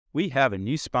We have a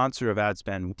new sponsor of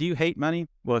AdSpend. Do you hate money?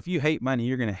 Well, if you hate money,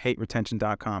 you're going to hate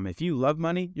retention.com. If you love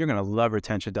money, you're going to love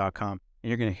retention.com. And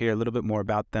you're going to hear a little bit more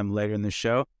about them later in the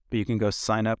show, but you can go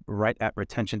sign up right at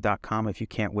retention.com if you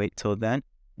can't wait till then.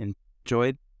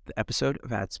 Enjoy the episode of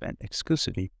AdSpend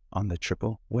exclusively on the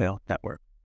Triple Whale Network.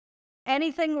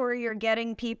 Anything where you're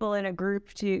getting people in a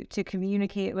group to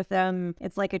communicate with them,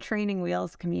 it's like a training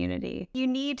wheels community. You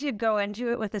need to go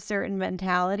into it with a certain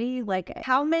mentality. Like,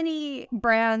 how many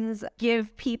brands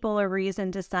give people a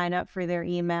reason to sign up for their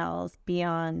emails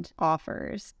beyond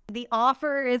offers? The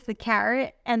offer is the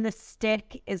carrot and the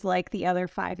stick is like the other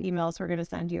 5 emails we're going to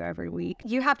send you every week.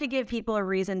 You have to give people a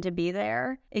reason to be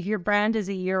there. If your brand is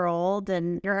a year old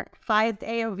and your 5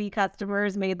 AOV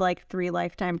customers made like 3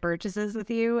 lifetime purchases with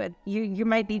you, you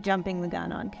might be jumping the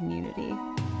gun on community.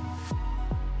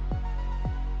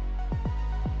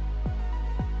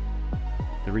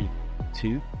 Three,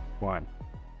 two, one.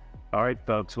 All right,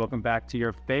 folks, welcome back to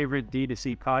your favorite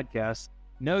D2C podcast.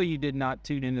 No, you did not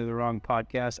tune into the wrong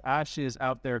podcast. Ash is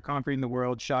out there conquering the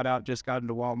world. Shout out, just got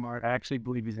into Walmart. I actually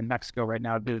believe he's in Mexico right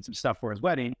now doing some stuff for his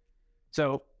wedding.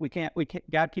 So we can't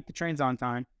got to keep the trains on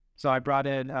time. So I brought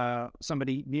in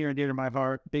somebody near and dear to my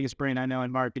heart, biggest brain I know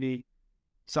in marketing,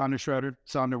 Saunder Schroeder.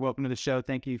 Saunder, welcome to the show.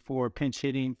 Thank you for pinch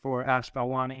hitting for Ash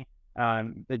Balwani.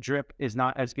 The drip is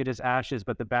not as good as Ash's,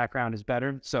 but the background is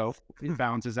better. So it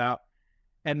balances out.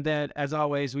 And then, as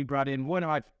always, we brought in one of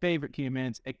my favorite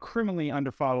humans, a criminally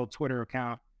underfollowed Twitter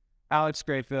account, Alex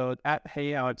Greifeld at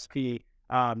HeyAlexP.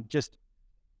 Just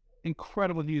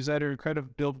incredible newsletter, incredible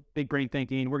build big brain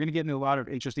thinking. We're going to get into a lot of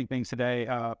interesting things today,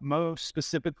 most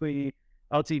specifically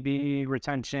LTV,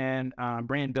 retention,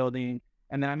 brand building.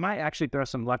 And then I might actually throw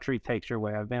some luxury takes your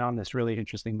way. I've been on this really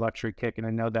interesting luxury kick, and I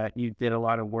know that you did a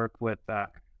lot of work with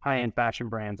high-end fashion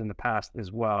brands in the past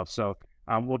as well. So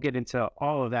we'll get into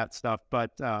all of that stuff.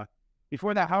 But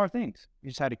before that, how are things? You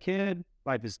just had a kid.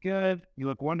 Life is good. You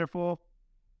look wonderful.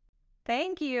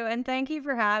 Thank you. And thank you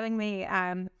for having me.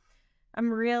 I'm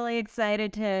really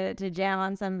excited to jam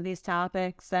on some of these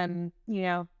topics. And, you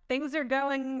know, things are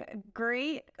going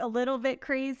great, a little bit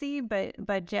crazy,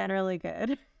 but generally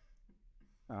good.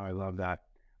 Oh, I love that.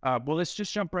 Well, let's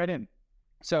just jump right in.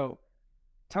 So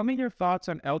tell me your thoughts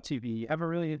on LTV. You have a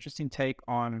really interesting take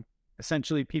on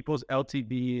essentially people's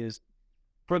LTV is,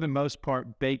 for the most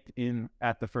part, baked in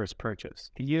at the first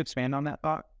purchase. Can you expand on that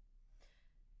thought?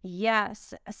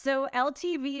 Yes. So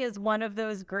LTV is one of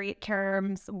those great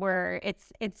terms where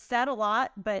it's said a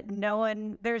lot, but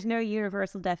there's no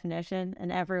universal definition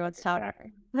and everyone's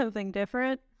talking something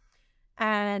different.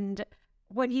 And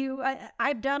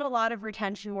I've done a lot of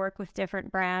retention work with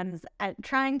different brands at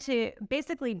trying to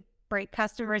basically break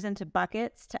customers into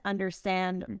buckets to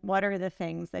understand what are the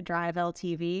things that drive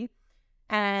LTV.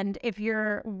 And if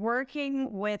you're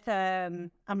working with a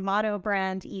mono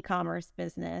brand e-commerce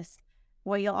business,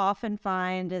 what you'll often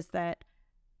find is that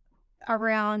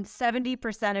around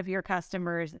 70% of your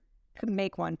customers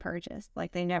make one purchase,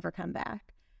 like they never come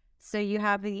back. So you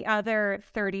have the other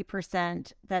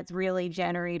 30% that's really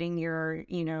generating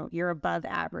your above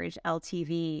average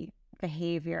LTV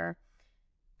behavior.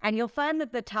 And you'll find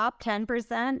that the top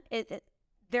 10%,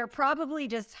 they're probably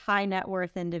just high net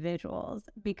worth individuals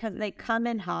because they come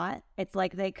in hot. It's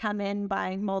like they come in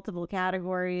buying multiple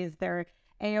categories. Their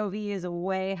AOV is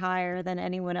way higher than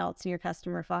anyone else in your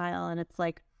customer file. And it's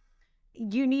like,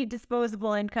 you need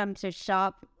disposable income to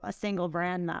shop a single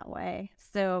brand that way.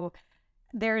 So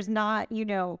there's not,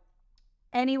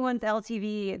 anyone's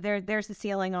LTV, there's a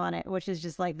ceiling on it, which is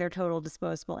just like their total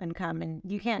disposable income. And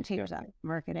you can't change that with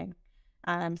marketing.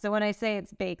 So when I say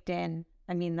it's baked in,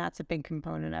 I mean, that's a big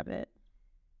component of it.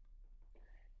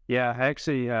 Yeah, I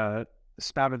actually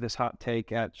spouted this hot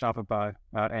take at Shopify,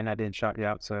 and I didn't shout you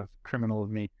out, so criminal of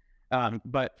me.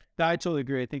 But I totally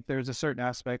agree. I think there's a certain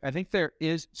aspect. I think there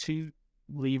is 2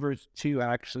 levers to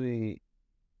actually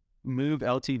move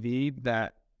LTV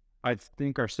that I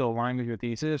think are still aligned with your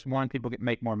thesis. 1, people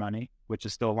make more money, which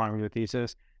is still aligned with your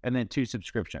thesis. And then 2,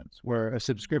 subscriptions, where a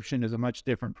subscription is a much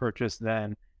different purchase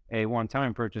than a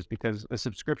one-time purchase, because a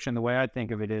subscription, the way I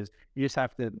think of it is you just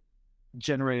have to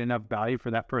generate enough value for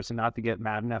that person not to get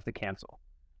mad enough to cancel.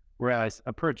 Whereas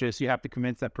a purchase, you have to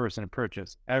convince that person to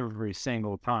purchase every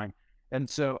single time. And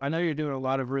so I know you're doing a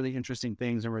lot of really interesting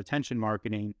things in retention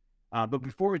marketing. But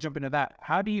before we jump into that,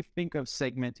 how do you think of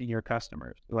segmenting your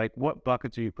customers? Like, what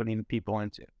buckets are you putting people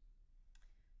into?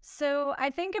 So I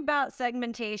think about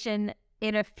segmentation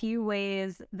in a few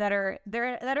ways that are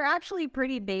actually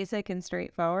pretty basic and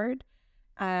straightforward.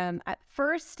 At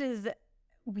first is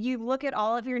you look at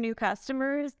all of your new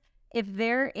customers. If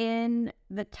they're in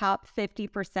the top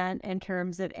 50% in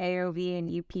terms of AOV and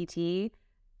UPT,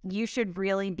 you should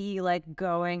really be like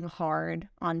going hard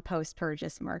on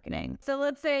post-purchase marketing. So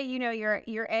let's say, you know, your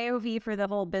AOV for the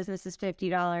whole business is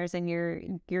 $50 and your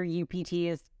UPT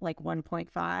is like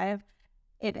 1.5.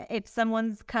 If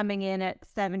someone's coming in at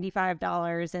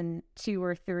 $75 and 2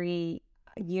 or 3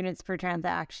 units per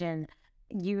transaction,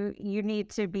 you need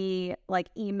to be like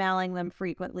emailing them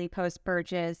frequently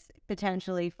post-purchase,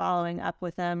 potentially following up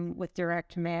with them with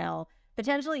direct mail,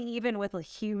 potentially even with a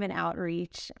human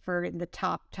outreach for the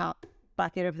top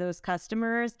bucket of those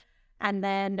customers. And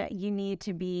then you need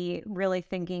to be really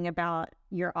thinking about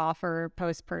your offer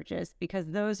post-purchase, because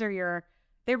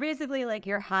they're basically like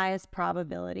your highest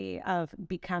probability of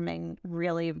becoming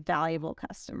really valuable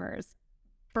customers.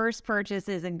 First purchase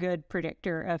is a good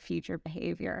predictor of future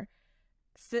behavior.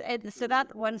 So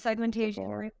that's one segmentation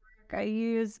framework I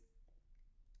use.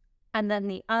 And then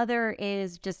the other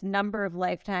is just number of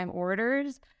lifetime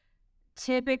orders.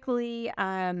 Typically,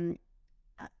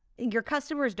 your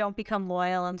customers don't become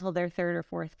loyal until their third or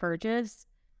fourth purchase.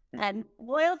 And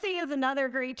loyalty is another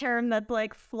great term that's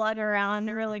like flooding around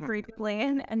really frequently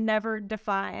and never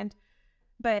defined.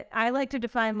 But I like to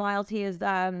define loyalty as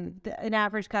an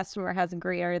average customer has a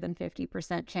greater than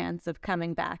 50% chance of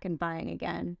coming back and buying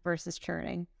again versus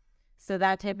churning. So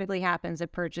that typically happens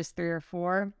at purchase 3 or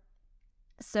 4.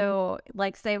 So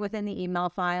like say within the email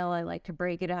file, I like to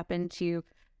break it up into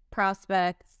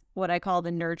prospects, what I call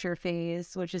the nurture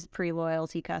phase, which is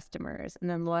pre-loyalty customers, and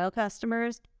then loyal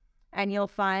customers. And you'll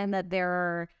find that there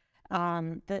are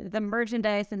the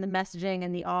merchandise and the messaging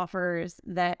and the offers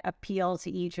that appeal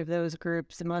to each of those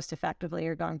groups most effectively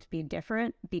are going to be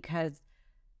different, because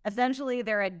essentially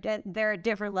they're at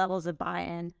different levels of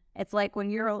buy-in. It's like when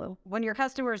your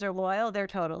customers are loyal, they're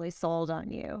totally sold on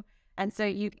you. And so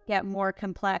you get more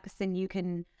complex and you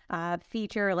can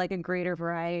feature like a greater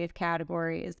variety of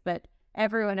categories, but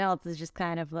everyone else is just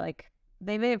kind of like,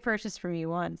 they may have purchased from you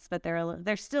once, but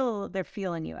they're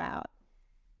feeling you out.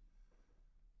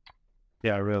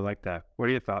 Yeah, I really like that. What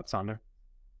are your thoughts, Saunder?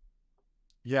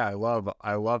 Yeah, I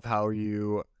love how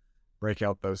you break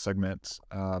out those segments.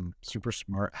 Super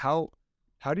smart. How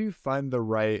do you find the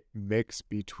right mix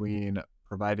between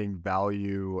providing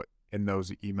value in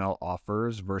those email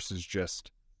offers versus just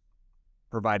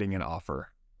providing an offer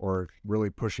or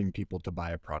really pushing people to buy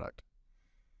a product?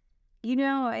 You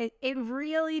know, it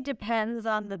really depends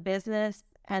on the business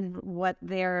and what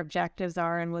their objectives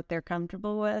are and what they're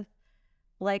comfortable with.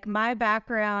 Like my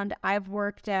background, I've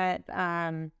worked at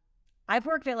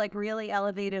like really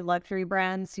elevated luxury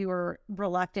brands who are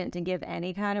reluctant to give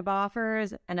any kind of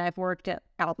offers, and I've worked at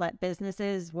outlet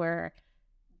businesses where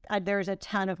there's a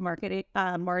ton of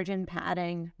margin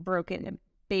padding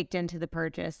baked into the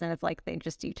purchase, and it's like they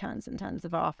just do tons and tons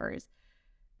of offers.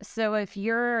 So if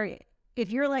you're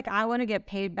like, I want to get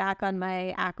paid back on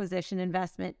my acquisition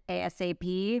investment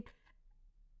ASAP,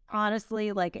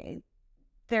 honestly, like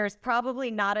there's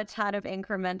probably not a ton of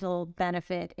incremental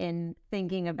benefit in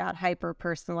thinking about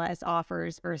hyper-personalized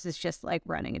offers versus just like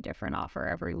running a different offer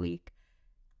every week.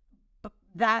 But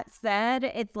that said,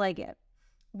 it's like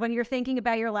when you're thinking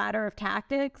about your ladder of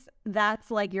tactics,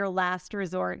 that's like your last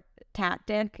resort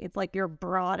tactic. It's like your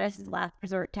broadest last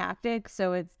resort tactic.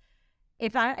 So it's,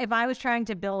 if I was trying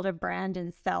to build a brand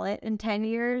and sell it in 10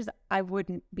 years, I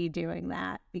wouldn't be doing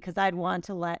that because I'd want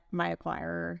to let my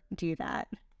acquirer do that.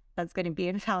 That's going to be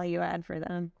a value add for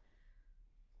them.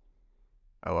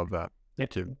 I love that. Me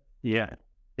too. Yeah,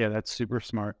 that's super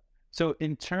smart. So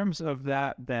in terms of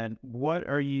that, then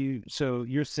so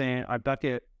you're saying I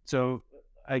bucket. So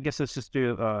I guess let's just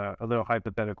do a little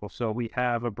hypothetical. So we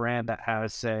have a brand that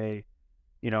has, say,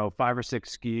 5 or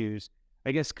 6 SKUs.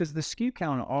 I guess because the SKU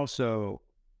count also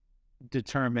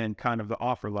determine kind of the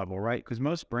offer level, right? Because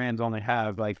most brands only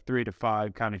have like 3 to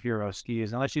 5 kind of hero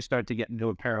SKUs, unless you start to get into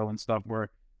apparel and stuff where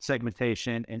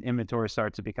segmentation and inventory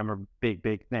starts to become a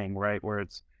big thing, right? Where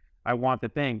it's, I want the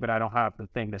thing, but I don't have the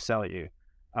thing to sell you.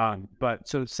 But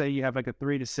so say you have like a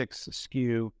 3 to 6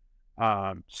 SKU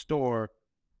store.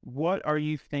 What are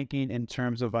you thinking in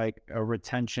terms of like a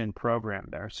retention program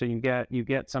there? So you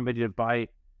get somebody to buy.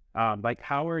 Like,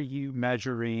 how are you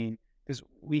measuring? Because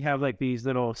we have like these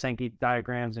little Sankey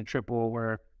diagrams in Triple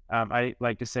where I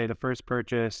like to say the first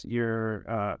purchase,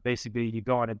 you're basically you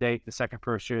go on a date. The second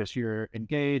purchase, you're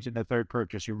engaged, and the third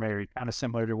purchase, you're married. Kind of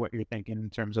similar to what you're thinking in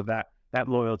terms of that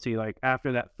loyalty. Like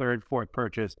after that third, fourth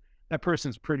purchase, that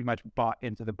person's pretty much bought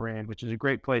into the brand, which is a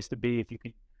great place to be if you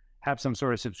can have some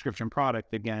sort of subscription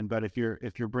product again. But if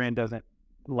your brand doesn't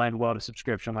lend well to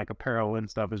subscription, like apparel and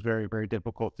stuff is very, very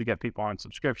difficult to get people on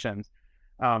subscriptions.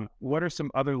 What are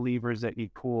some other levers that you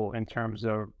pull in terms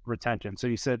of retention? So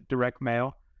you said direct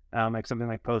mail. like something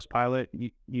like Post-Pilot.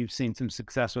 You've seen some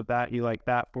success with that. You like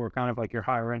that for kind of like your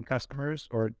higher end customers,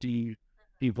 or do you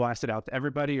blast it out to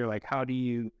everybody, or like how do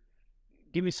you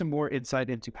give me some more insight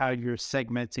into how you're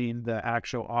segmenting the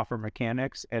actual offer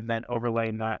mechanics and then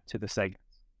overlaying that to the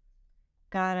segments?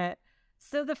 Got it.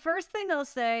 So the first thing I'll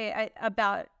say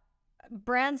about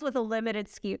brands with a limited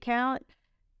SKU count,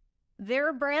 there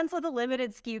are brands with a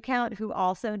limited SKU count who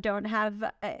also don't have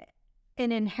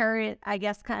an inherent, I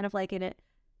guess, kind of like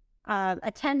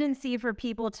a tendency for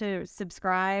people to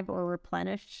subscribe or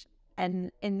replenish.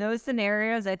 And in those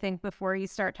scenarios, I think before you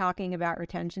start talking about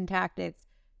retention tactics,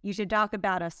 you should talk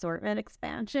about assortment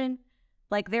expansion.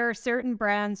 Like there are certain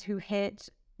brands who hit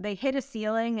a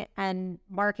ceiling and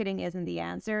marketing isn't the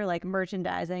answer. Like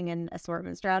merchandising and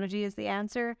assortment strategy is the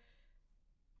answer.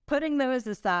 Putting those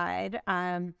aside,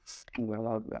 I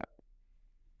love that.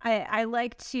 I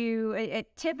like to,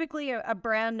 typically a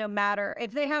brand, no matter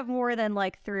if they have more than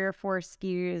like 3 or 4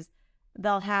 SKUs,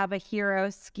 they'll have a hero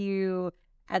SKU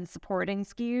and supporting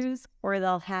SKUs, or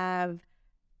they'll have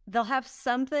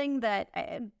something that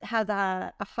has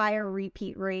a higher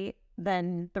repeat rate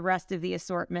than the rest of the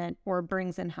assortment, or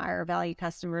brings in higher value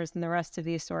customers than the rest of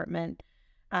the assortment.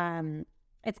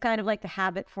 It's kind of like the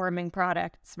habit forming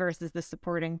products versus the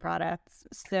supporting products.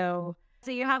 So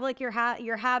you have like your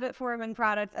habit forming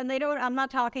products, and I'm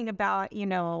not talking about,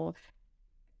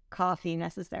 coffee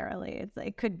necessarily.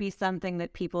 It could be something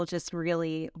that people just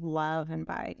really love and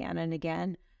buy again and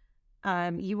again.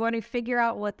 You want to figure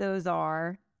out what those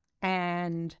are.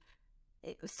 And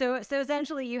so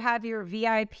essentially you have your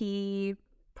VIP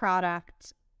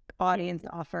product audience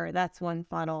offer. That's one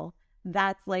funnel.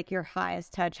 That's like your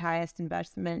highest touch, highest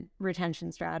investment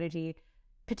retention strategy.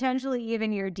 Potentially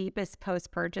even your deepest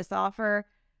post-purchase offer.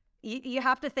 You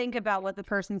have to think about what the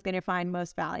person's going to find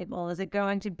most valuable. Is it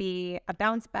going to be a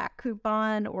bounce back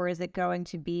coupon, or is it going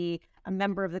to be a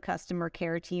member of the customer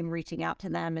care team reaching out to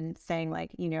them and saying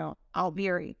like, I'll be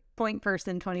your point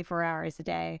person 24 hours a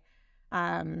day.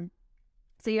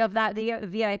 So you have the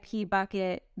VIP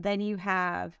bucket. Then you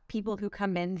have people who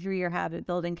come in through your habit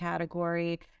building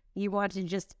category. You want to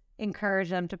just encourage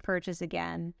them to purchase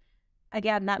again.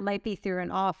 Again, that might be through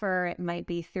an offer. It might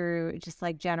be through just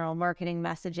like general marketing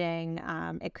messaging.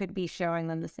 It could be showing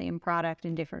them the same product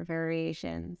in different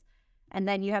variations. And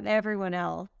then you have everyone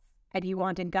else, and you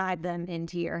want to guide them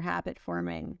into your habit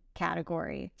forming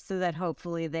category so that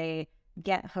hopefully they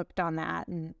get hooked on that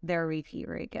and their repeat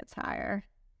rate gets higher.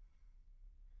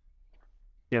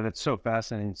 Yeah, that's so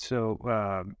fascinating.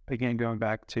 So again, going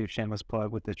back to shameless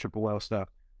plug with the triple L stuff,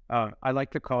 I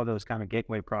like to call those kind of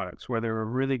gateway products where they're a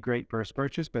really great first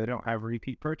purchase, but they don't have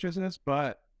repeat purchases,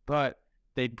 but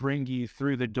they bring you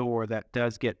through the door that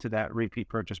does get to that repeat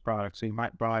purchase product. So you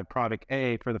might buy product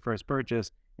A for the first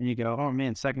purchase, and you go, oh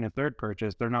man, second and third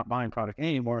purchase, they're not buying product A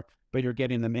anymore, but you're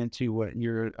getting them into what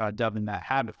you're dubbing that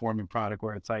habit forming product,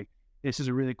 where it's like, this is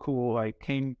a really cool, like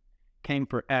came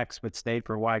for X, but stayed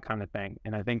for Y kind of thing.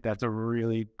 And I think that's a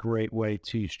really great way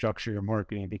to structure your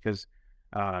marketing because,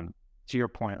 to your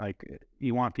point, like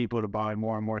you want people to buy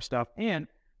more and more stuff. And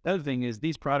the other thing is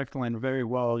these products lend very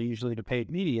well usually to paid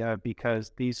media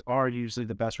because these are usually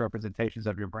the best representations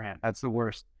of your brand. That's the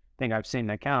worst thing I've seen in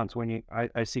accounts when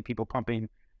I see people pumping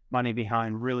money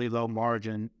behind really low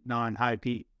margin,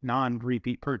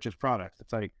 non-repeat purchase products.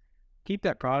 It's like, keep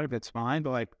that product, it's fine,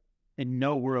 but like in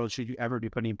no world should you ever be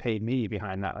putting paid media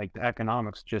behind that. Like the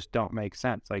economics just don't make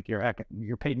sense. Like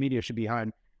your paid media should be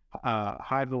behind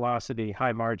high velocity,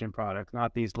 high margin products,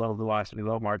 not these low velocity,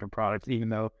 low margin products, even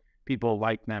though people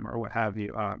like them or what have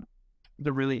you.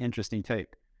 The really interesting take.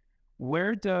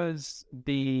 Where does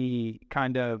the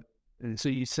kind of, so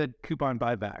you said coupon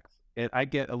buybacks. I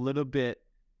get a little bit,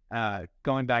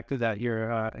 going back to that,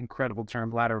 your incredible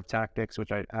term, ladder of tactics,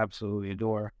 which I absolutely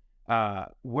adore.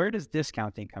 Where does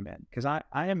discounting come in? Because I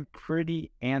am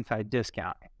pretty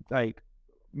anti-discount. Like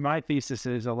my thesis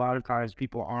is a lot of times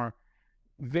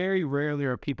very rarely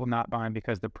are people not buying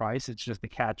because the price. It's just the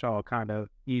catch-all kind of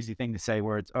easy thing to say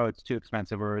where it's too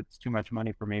expensive or it's too much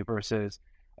money for me versus,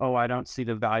 I don't see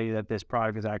the value that this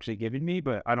product is actually giving me,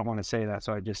 but I don't want to say that,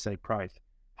 so I just say price.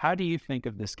 How do you think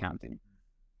of discounting?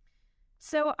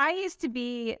 So I used to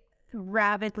be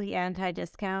rabidly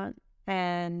anti-discount,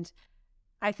 and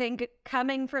I think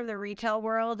coming from the retail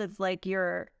world, it's like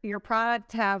your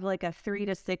products have like a 3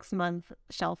 to 6 month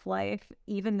shelf life,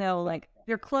 even though like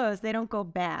your clothes, they don't go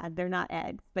bad. They're not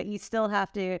eggs, but you still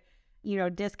have to,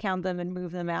 discount them and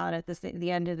move them out at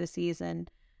the end of the season.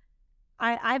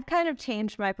 I've kind of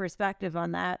changed my perspective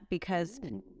on that because,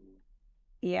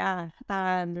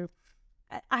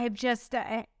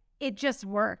 it just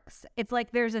works. It's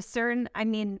like there's a certain,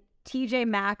 TJ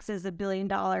Maxx is a $1 billion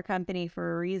company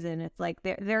for a reason. It's like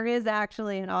there is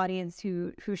actually an audience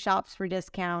who shops for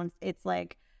discounts. It's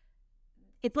like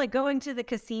going to the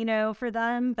casino for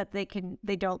them, but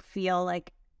they don't feel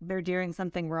like they're doing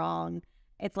something wrong.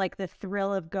 It's like the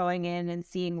thrill of going in and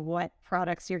seeing what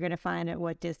products you're going to find at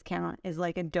what discount is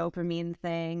like a dopamine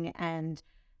thing, and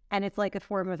it's like a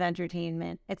form of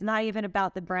entertainment. It's not even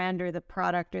about the brand or the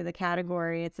product or the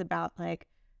category. It's about like,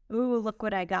 ooh, look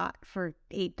what I got for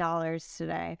 $8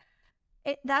 today.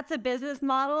 That's a business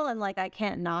model, and like I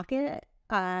can't knock it.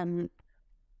 But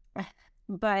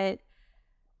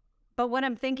when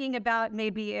I'm thinking about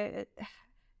maybe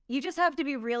you just have to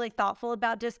be really thoughtful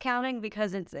about discounting,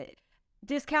 because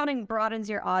discounting broadens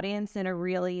your audience in a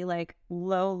really like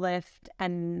low lift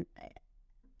and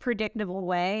predictable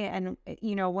way. And,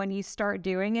 you know, when you start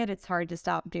doing it, it's hard to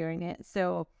stop doing it.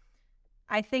 So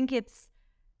I think it's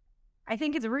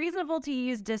reasonable to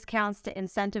use discounts to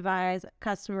incentivize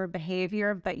customer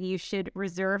behavior, but you should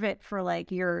reserve it for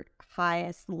like your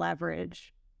highest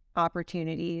leverage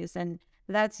opportunities. And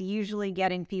that's usually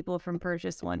getting people from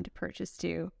purchase 1 to purchase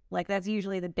 2. Like that's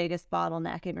usually the biggest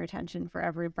bottleneck in retention for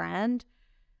every brand.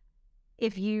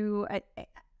 If you,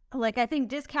 I think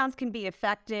discounts can be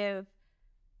effective,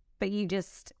 but you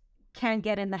just can't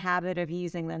get in the habit of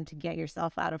using them to get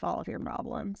yourself out of all of your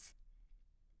problems.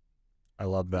 I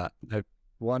love that.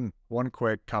 One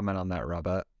quick comment on that,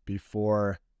 Robert.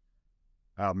 Oh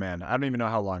man, I don't even know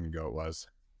how long ago it was.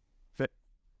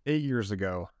 8 years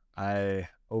ago, I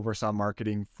oversaw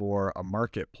marketing for a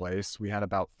marketplace. We had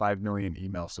about 5 million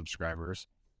email subscribers.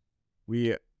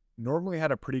 We normally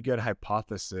had a pretty good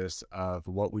hypothesis of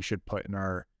what we should put in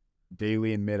our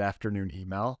daily and mid-afternoon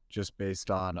email, just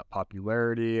based on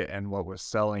popularity and what was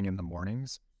selling in the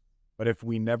mornings. But if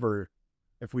we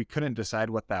couldn't decide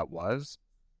what that was,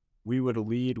 we would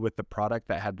lead with the product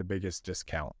that had the biggest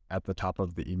discount at the top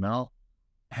of the email.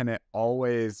 And it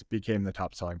always became the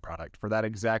top selling product for that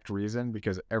exact reason,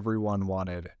 because everyone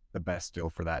wanted the best deal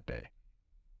for that day.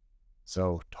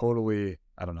 So totally,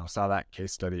 I don't know, saw that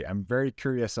case study. I'm very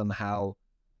curious on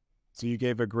so you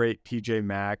gave a great TJ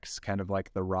Maxx, kind of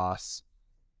like the Ross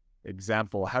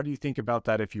example. How do you think about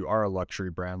that if you are a luxury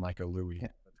brand like a Louis? Yeah.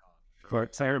 Of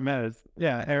course, Hermes.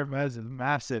 Yeah, Hermes is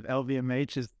massive.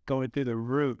 LVMH is going through the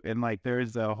roof. And like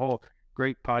there's a whole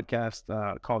great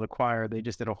podcast called Acquire. They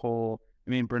just did a whole,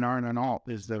 Bernard Arnault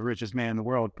is the richest man in the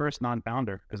world, first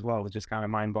non-founder as well, which is kind of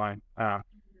mind-blowing.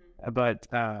 But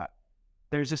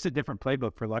there's just a different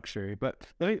playbook for luxury. But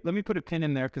let me put a pin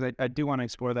in there, because I do want to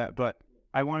explore that. But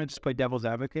I want to just play devil's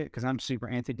advocate, because I'm super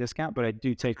anti-discount, but I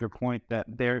do take your point that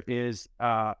there is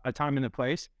a time and a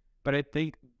place. But I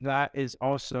think that is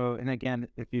also, and again,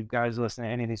 if you guys listen to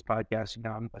any of these podcasts, you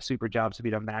know, I'm a super job to be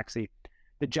done maxi.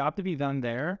 The job to be done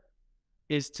there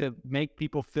is to make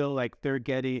people feel like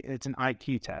it's an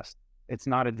IQ test. It's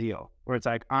not a deal where it's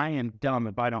like, I am dumb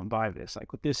if I don't buy this. Like,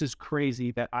 this is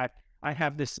crazy that I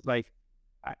have this, like,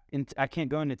 I can't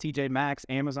go into TJ Maxx.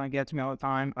 Amazon gets me all the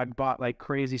time. I bought like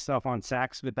crazy stuff on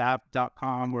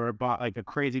sackswithapp.com, where I bought like a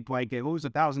crazy blanket. It was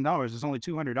 $1,000. It's only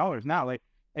 $200 now. Like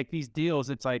these deals,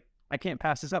 it's like, I can't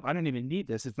pass this up. I don't even need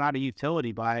this. It's not a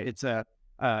utility buy. It's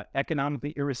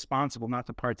economically irresponsible not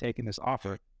to partake in this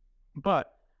offer.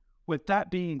 But with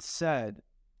that being said,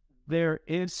 there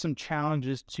is some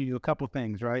challenges to a couple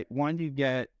things, right? One, you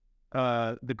get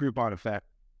the Groupon effect,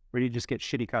 where you just get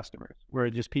shitty customers, where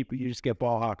you just get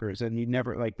ball hawkers, and you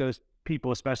never, like, those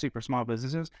people, especially for small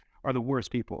businesses, are the worst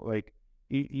people. Like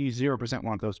you 0%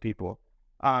 want those people.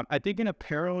 I think in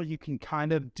apparel, you can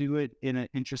kind of do it in an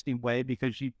interesting way,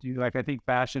 because you do, like, I think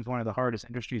fashion is one of the hardest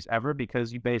industries ever,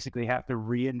 because you basically have to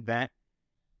reinvent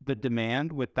the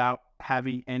demand without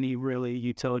having any really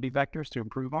utility vectors to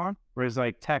improve on. Whereas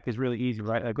like tech is really easy,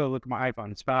 right? Like, go look at my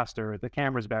iPhone, it's faster, the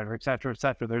camera's better, et cetera, et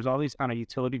cetera. There's all these kind of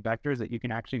utility vectors that you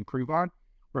can actually improve on.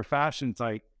 Where fashion's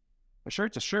like, a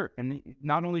shirt's a shirt. And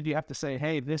not only do you have to say,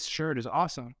 hey, this shirt is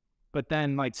awesome, but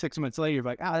then like 6 months later, you're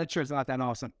like, that shirt's not that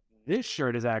awesome. This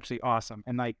shirt is actually awesome.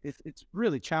 And like, it's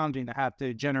really challenging to have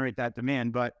to generate that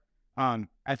demand. But I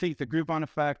think the Groupon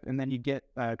effect, and then you get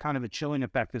kind of a chilling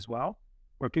effect as well,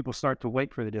 where people start to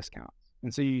wait for the discounts.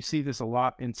 And so you see this a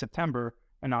lot in September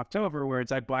and October, where it's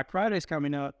like, Black Friday's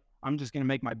coming up. I'm just going to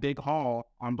make my big haul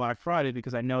on Black Friday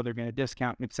because I know they're going to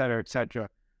discount, et cetera, et cetera.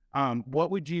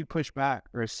 What would you push back,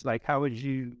 or like, how would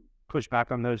you push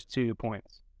back on those 2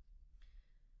 points?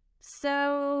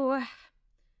 So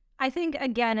I think,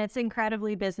 again, it's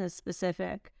incredibly business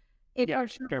specific.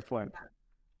 Careful.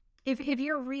 If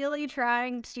you're really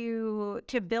trying to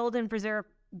build and preserve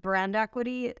brand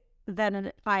equity,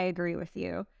 then I agree with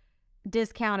you.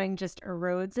 Discounting just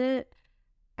erodes it.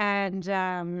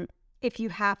 And if you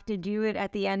have to do it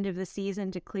at the end of the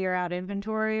season to clear out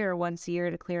inventory or once a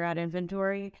year to clear out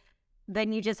inventory,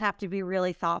 then you just have to be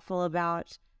really thoughtful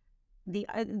about the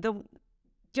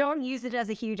don't use it as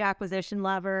a huge acquisition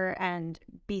lever, and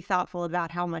be thoughtful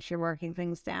about how much you're working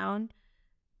things down.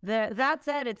 That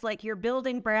said, it's like you're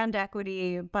building brand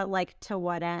equity, but like to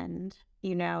what end?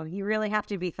 You really have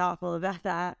to be thoughtful about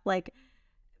that. Like,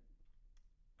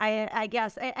 I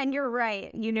guess, and you're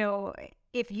right.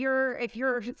 If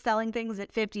you're selling things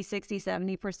at 50, 60,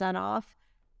 70% off,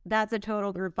 that's a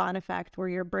total Groupon effect where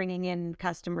you're bringing in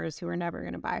customers who are never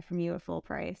going to buy from you at full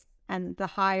price. And the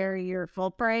higher your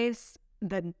full price,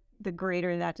 the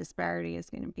greater that disparity is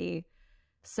going to be.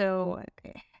 So,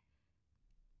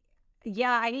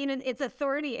 yeah, I mean, it's a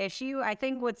authority issue. I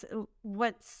think what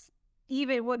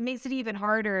makes it even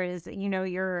harder is,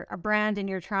 you're a brand and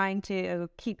you're trying to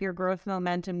keep your growth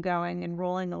momentum going and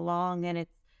rolling along. And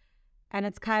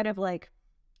it's kind of like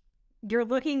you're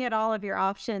looking at all of your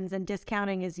options, and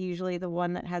discounting is usually the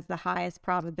one that has the highest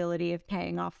probability of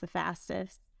paying off the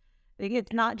fastest.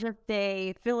 It's not just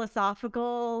a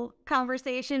philosophical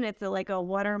conversation. It's like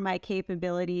what are my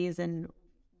capabilities and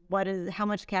how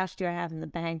much cash do I have in the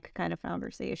bank kind of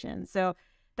conversation. So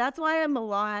that's why I'm a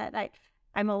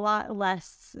lot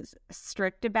less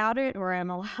strict about it, or I'm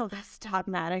a lot less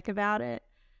dogmatic about it,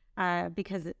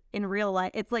 because in real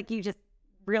life, it's like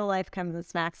real life comes and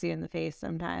smacks you in the face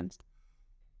sometimes.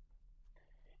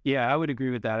 Yeah, I would agree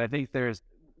with that. I think there's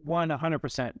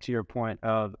 100% to your point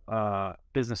of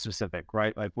business specific,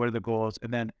 right? Like, what are the goals?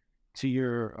 And then to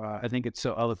your, I think it's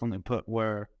so eloquently put,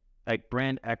 where like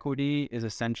brand equity is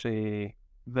essentially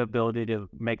the ability to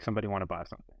make somebody want to buy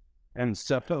something. And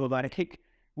so like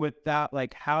with that,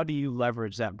 like, how do you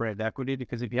leverage that brand equity?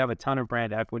 Because if you have a ton of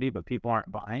brand equity, but people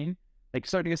aren't buying, like, you're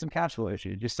starting to get some cash flow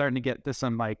issues. You're starting to get to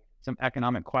some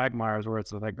economic quagmires where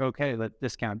it's like, okay, let's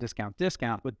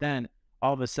discount. But then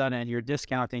all of a sudden you're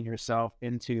discounting yourself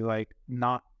into like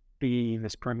not being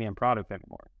this premium product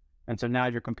anymore. And so now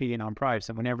you're competing on price.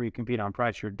 And whenever you compete on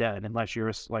price, you're dead, unless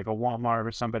you're like a Walmart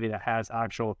or somebody that has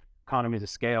actual economies of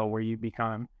scale where you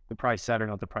become the price setter,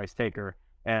 not the price taker.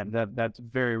 And that's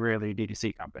very rarely a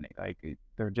D2C company. Like,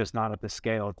 they're just not at the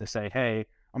scale to say, hey,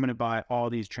 I'm going to buy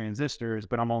all these transistors,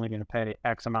 but I'm only going to pay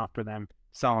X amount for them,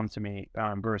 sell them to me,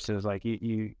 versus like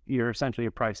you're essentially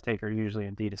a price taker usually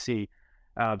in D2C.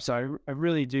 So I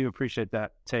really do appreciate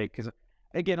that take, because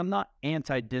again, I'm not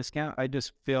anti-discount. I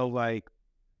just feel like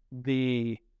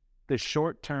the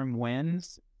short-term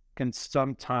wins can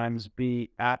sometimes be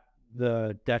at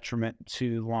the detriment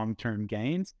to long-term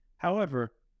gains.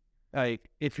 However, like,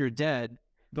 if you're dead,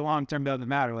 the long-term doesn't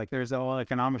matter. Like, there's the whole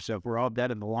economic stuff. We're all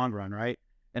dead in the long run, right?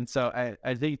 And so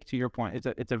I think, to your point,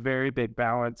 it's a very big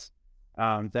balance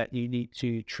that you need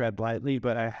to tread lightly.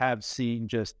 But I have seen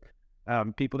just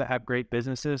people that have great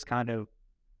businesses kind of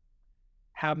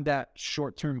have that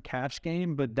short-term cash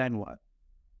game, but then what?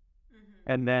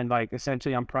 Mm-hmm. And then, like,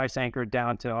 essentially I'm price anchored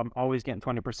down to I'm always getting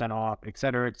 20% off, et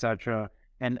cetera, et cetera.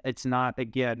 And it's not,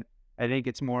 again, I think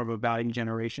it's more of a value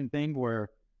generation thing where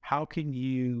how can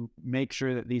you make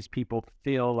sure that these people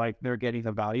feel like they're getting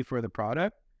the value for the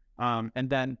product? And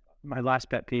then my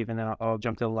last pet peeve, and then I'll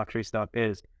jump to the luxury stuff,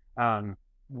 is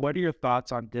what are your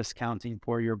thoughts on discounting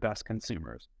for your best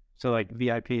consumers? So like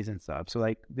VIPs and stuff. So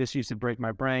like, this used to break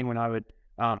my brain when I would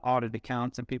audit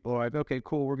accounts, and people are like, okay,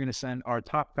 cool, we're going to send our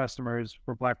top customers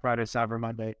for Black Friday, Cyber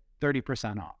Monday,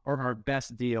 30% off, or our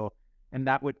best deal. And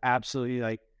that would absolutely,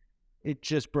 like, it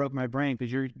just broke my brain,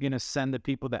 because you're going to send the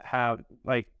people that have,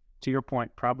 like, to your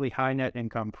point, probably high net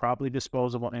income, probably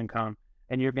disposable income,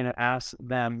 and you're going to ask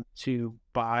them to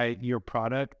buy your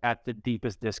product at the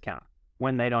deepest discount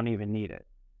when they don't even need it.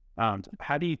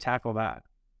 How do you tackle that?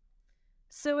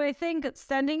 So I think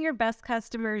sending your best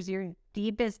customers your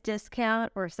deepest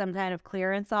discount or some kind of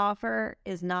clearance offer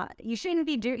is not, you shouldn't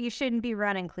be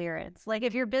running clearance. Like,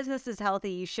 if your business is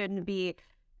healthy,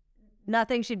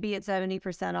 nothing should be at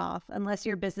 70% off unless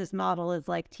your business model is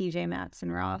like TJ Maxx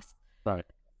and Ross. Right.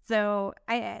 So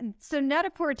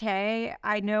Net-a-Porter,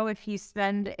 I know if you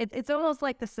spend, it's almost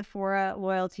like the Sephora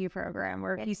loyalty program,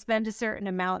 where if you spend a certain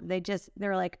amount,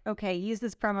 they're like, okay, use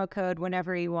this promo code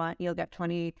whenever you want. You'll get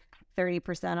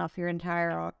 20-30% off your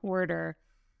entire order.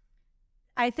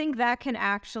 I think that can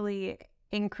actually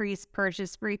increase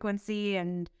purchase frequency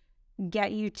and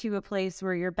get you to a place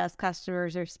where your best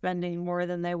customers are spending more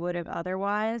than they would have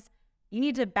otherwise. You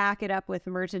need to back it up with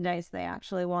merchandise they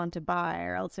actually want to buy,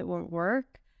 or else it won't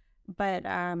work. But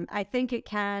I think it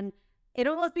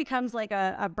almost becomes like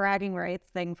a bragging rights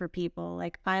thing for people.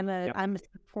 Like, I'm a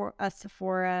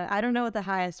Sephora. I don't know what the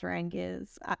highest rank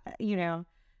is,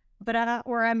 but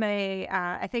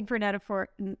I think for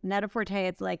Net-a-Porter,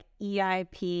 it's like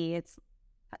EIP. It's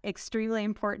extremely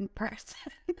important person.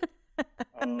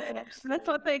 That's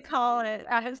what they call it.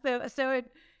 It's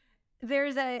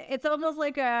almost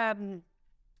like an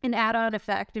add-on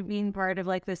effect of being part of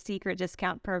like the secret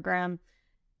discount program.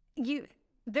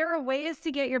 There are ways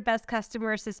to get your best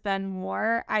customers to spend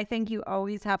more. I think you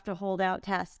always have to hold out,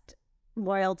 test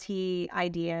loyalty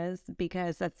ideas,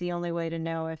 because that's the only way to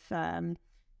know if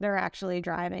they're actually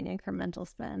driving incremental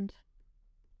spend.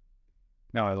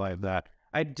 No, I like that.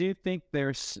 I do think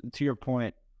there's, to your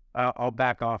point, I'll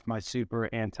back off my super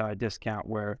anti-discount,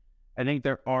 where I think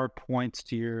there are points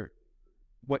to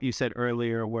what you said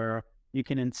earlier where you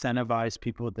can incentivize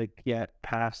people to get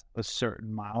past a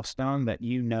certain milestone that,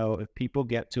 if people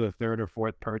get to a third or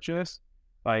fourth purchase,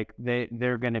 like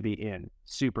they're going to be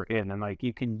super in. And like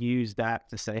you can use that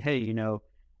to say, hey,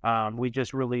 we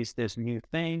just released this new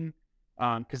thing.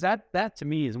 Because that to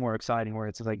me is more exciting, where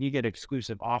it's like you get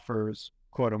exclusive offers,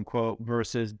 quote unquote,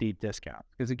 versus deep discount.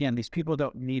 Because again, these people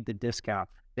don't need the discount;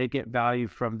 they get value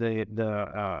from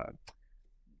the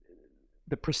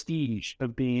prestige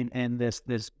of being in this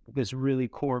really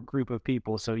core group of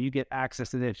people. So you get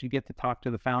access to this. You get to talk to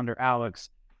the founder, Alex,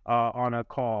 on a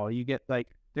call. You get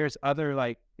there's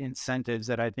other incentives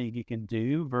that I think you can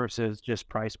do versus just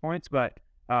price points. But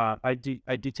I do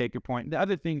take your point. The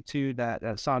other thing too that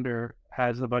Saunder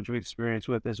has a bunch of experience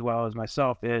with, as well as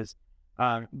myself, is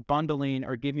bundling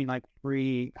or giving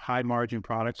free high margin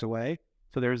products away.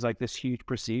 So there's this huge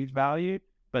perceived value,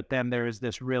 but then there's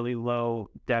this really low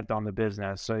dent on the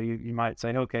business. So you might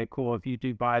say, okay, cool. If you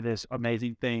do buy this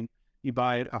amazing thing, you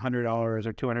buy $100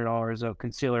 or $200 of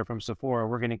concealer from Sephora,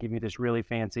 we're going to give you this really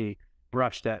fancy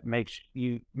brush that makes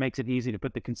it easy to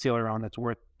put the concealer on, that's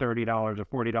worth $30 or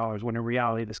 $40, when in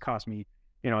reality this cost me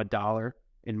 $1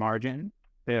 in margin,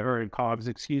 or in COGS,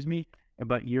 excuse me.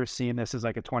 But you're seeing this as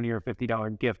a $20 or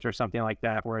 $50 gift or something like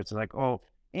that, where it's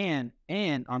and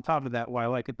on top of that, why I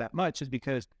like it that much is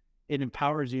because it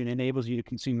empowers you and enables you to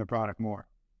consume the product more.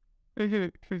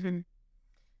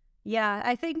 Yeah,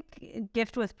 I think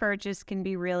gift with purchase can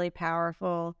be really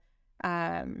powerful.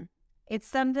 It's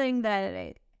something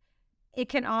that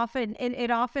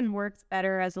it often works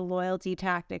better as a loyalty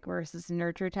tactic versus a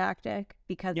nurture tactic,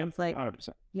 because it's 100%.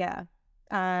 Yeah.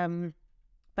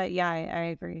 But yeah, I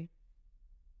agree.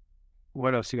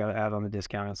 What else you got to add on the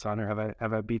discount, Saunder?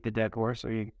 Have I beat the dead horse?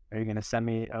 Are you going to send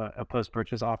me a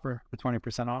post-purchase offer for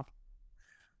 20% off?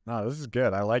 No, this is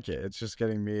good. I like it. It's just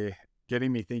getting me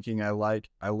thinking. I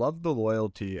love the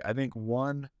loyalty. I think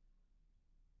one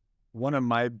of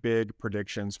my big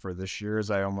predictions for this year is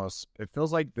it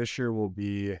feels like this year will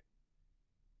be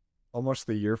almost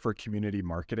the year for community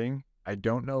marketing. I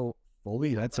don't know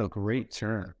fully. That's a great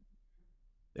term.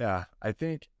 Yeah, I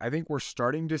think we're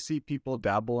starting to see people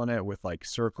dabble in it with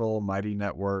Circle, Mighty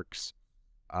Networks.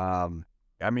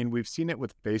 We've seen it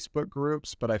with Facebook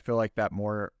groups, but I feel like that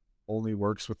more only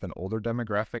works with an older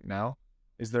demographic now.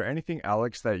 Is there anything,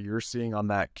 Alex, that you're seeing on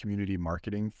that community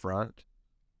marketing front?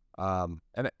 And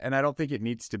I don't think it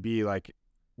needs to be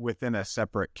within a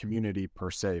separate community per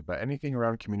se, but anything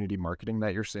around community marketing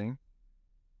that you're seeing?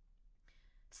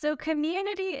 So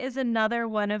community is another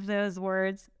one of those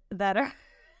words that are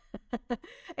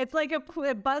it's like a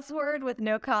buzzword with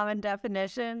no common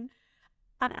definition.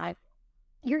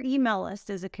 Your email list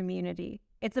is a community.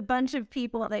 It's a bunch of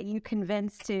people that you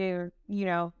convince to,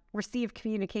 receive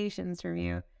communications from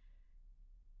you.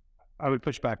 I would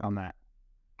push back on that.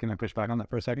 Can I push back on that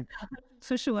for a second?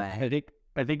 Push away.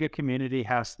 I think a community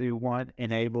has to, one,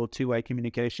 enable two-way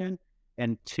communication,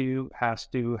 and two, has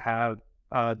to have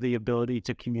the ability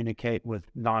to communicate with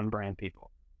non-brand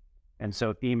people. And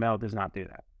so email does not do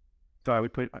that. So I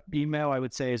would put email, I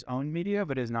would say, is owned media,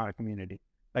 but is not a community.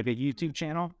 Like a YouTube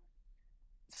channel,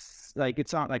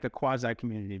 it's not like a quasi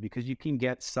community, because you can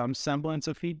get some semblance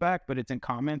of feedback, but it's in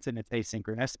comments and it's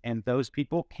asynchronous, and those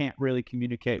people can't really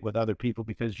communicate with other people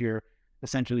because you're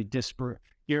essentially disparate.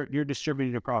 You're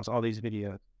distributed across all these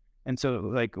videos. And so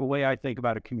the way I think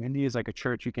about a community is like a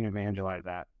church. You can evangelize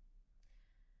that.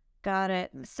 Got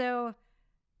it. So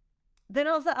then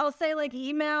I'll say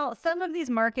email, some of these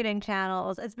marketing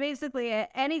channels, it's basically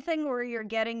anything where you're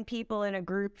getting people in a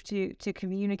group to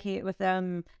communicate with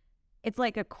them. It's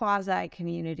like a quasi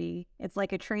community. It's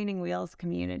like a training wheels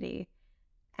community.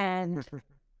 And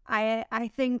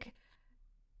I think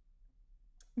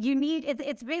you need,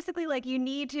 it's basically you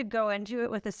need to go into it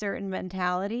with a certain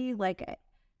mentality.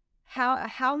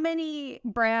 How many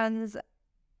brands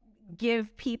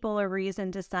give people a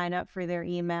reason to sign up for their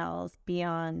emails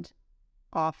beyond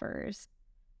offers?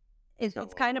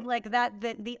 It's kind of like that.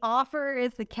 The offer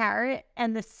is the carrot,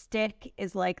 and the stick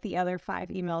is like the other 5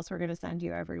 emails we're going to send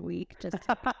you every week. Just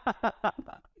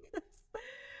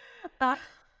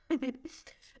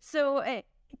so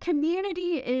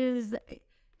community is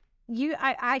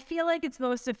I feel like it's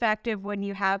most effective when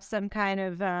you have some kind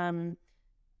of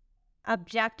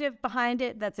objective behind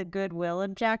it that's a goodwill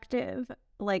objective.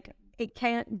 Like, it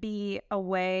can't be a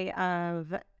way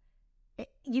of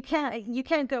you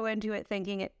can't go into it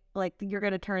thinking it like you're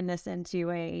going to turn this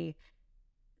into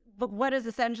but what is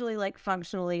essentially like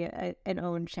functionally an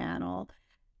own channel.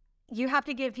 You have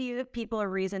to give people a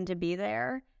reason to be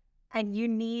there, and you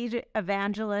need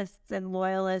evangelists and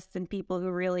loyalists and people who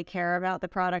really care about the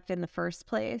product in the first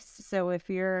place. So if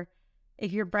your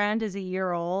brand is a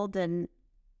year old and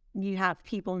you have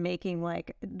people making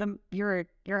like your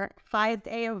 5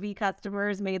 AOV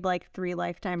customers made like 3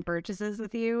 lifetime purchases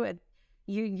with you,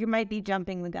 you might be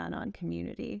jumping the gun on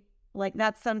community. Like,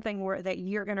 that's something that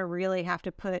you're going to really have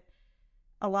to put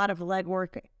a lot of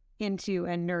legwork into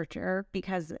and nurture,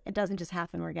 because it doesn't just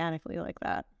happen organically like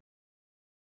that.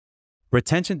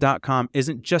 Retention.com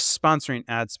isn't just sponsoring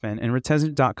ad spend, and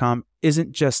Retention.com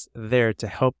isn't just there to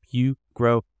help you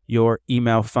grow your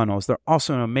email funnels. They're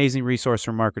also an amazing resource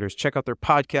for marketers. Check out their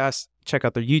podcasts, check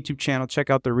out their YouTube channel, check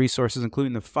out their resources,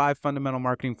 including the 5 fundamental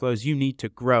marketing flows you need to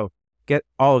grow. Get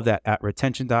all of that at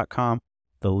Retention.com.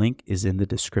 The link is in the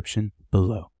description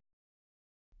below.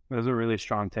 Those are really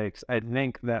strong takes. I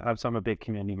think that I'm a big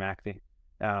community Mackie.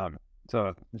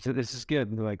 So this is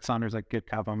good. Like, Saunder's like good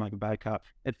cop, I'm like a bad cop.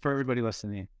 It's for everybody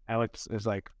listening. Alex is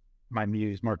like my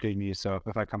muse, marketing muse. So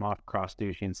if I come off cross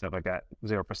douchey and stuff like that,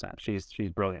 0%. She's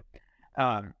brilliant.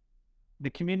 The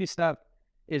community stuff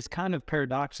is kind of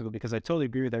paradoxical, because I totally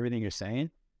agree with everything you're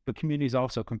saying, but community is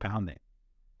also compounding.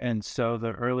 And so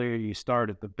the earlier you start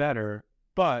it, the better.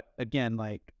 But again,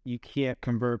 like, you can't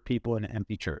convert people in an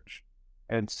empty church.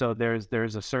 And so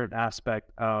there's a certain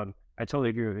aspect of, I totally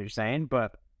agree with what you're saying,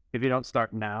 but if you don't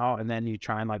start now and then you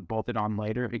try and like bolt it on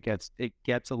later, it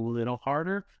gets a little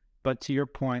harder. But to your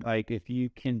point, like, if you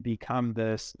can become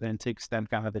this, and to extend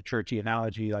kind of the churchy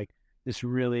analogy, like this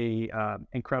really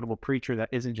incredible preacher that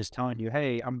isn't just telling you,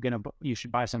 hey, you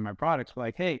should buy some of my products, but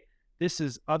like, hey, this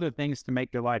is other things to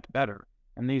make your life better,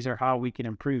 and these are how we can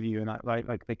improve you. And I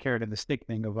like the carrot and the stick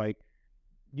thing of like,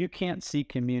 you can't see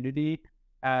community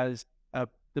as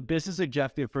the business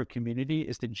objective for community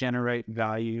is to generate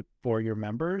value for your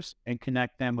members and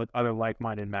connect them with other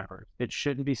like-minded members. It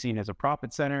shouldn't be seen as a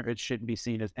profit center. It shouldn't be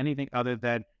seen as anything other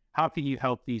than, how can you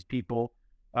help these people,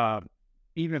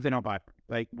 even if they don't buy?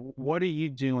 Like, what are you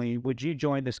doing? Would you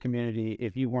join this community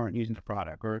if you weren't using the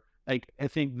product? Or like, I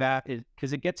think that is,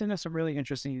 because it gets into some really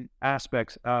interesting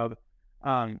aspects of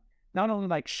not only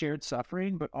like shared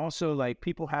suffering, but also like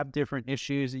people have different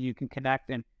issues that you can connect.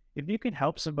 And if you can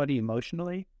help somebody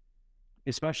emotionally,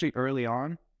 especially early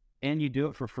on, and you do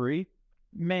it for free,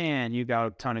 man, you got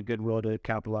a ton of goodwill to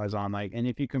capitalize on. Like, and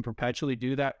if you can perpetually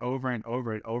do that over and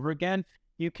over and over again,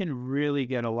 you can really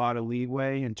get a lot of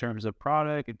leeway in terms of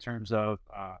product, in terms of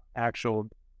actual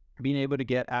being able to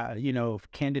get,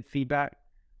 candid feedback,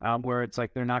 where it's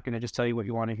like, they're not going to just tell you what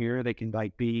you want to hear. They can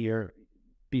like be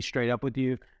straight up with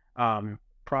you.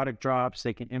 Product drops,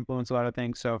 they can influence a lot of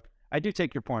things. So I do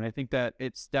take your point. I think that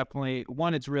it's definitely,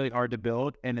 one, it's really hard to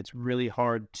build, and it's really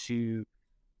hard to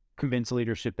convince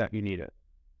leadership that you need it.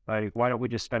 Like, why don't we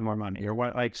just spend more money? Or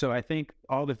what? Like, so I think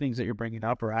all the things that you're bringing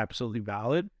up are absolutely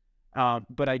valid.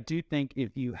 But I do think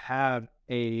if you have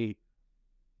a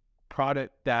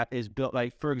product that is built,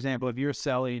 like, for example, if you're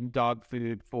selling dog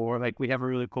food for, like, we have a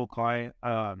really cool client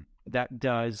that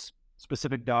does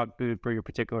specific dog food for your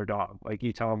particular dog. Like,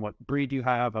 you tell them what breed you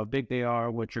have, how big they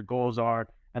are, what your goals are,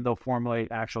 and they'll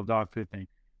formulate actual dog food thing.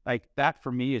 Like, that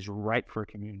for me is right for a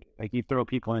community. Like, you throw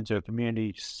people into a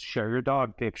community, share your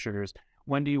dog pictures.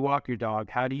 When do you walk your dog?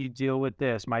 How do you deal with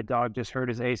this? My dog just hurt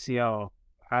his ACL.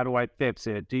 How do I fix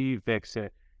it? Do you fix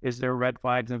it? Is there red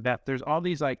flags and vet? There's all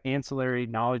these like ancillary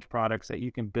knowledge products that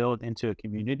you can build into a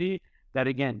community that,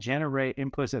 again, generate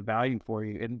implicit value for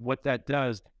you. And what that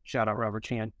does, shout out Robert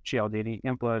Cialdini,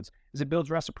 influence, is it builds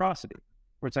reciprocity.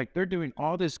 Where it's like, they're doing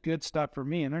all this good stuff for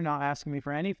me and they're not asking me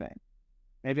for anything.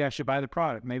 Maybe I should buy the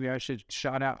product. Maybe I should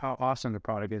shout out how awesome the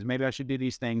product is. Maybe I should do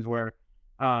these things where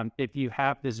if you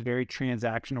have this very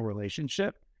transactional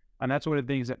relationship, and that's one of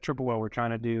the things that Triple Well we're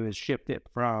trying to do, is shift it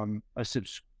from a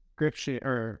subscription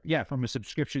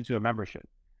to a membership,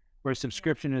 where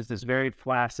subscription is this very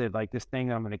flaccid, like this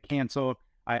thing I'm going to cancel.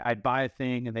 I buy a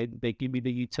thing and they give me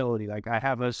the utility. Like, I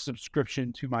have a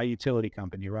subscription to my utility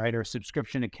company, right? Or a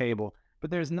subscription to cable. But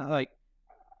there's not like,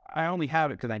 I only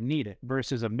have it because I need it,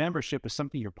 versus a membership is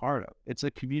something you're part of. It's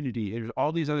a community. There's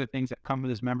all these other things that come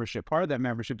with this membership. Part of that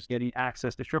membership is getting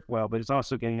access to Tripwell, but it's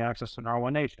also getting access to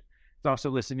Narwhal Nation. It's also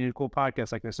listening to cool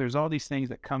podcasts like this. There's all these things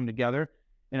that come together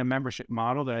in a membership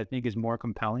model that I think is more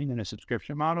compelling than a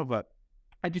subscription model. But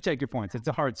I do take your points. It's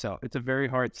a hard sell. It's a very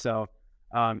hard sell.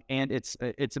 And it's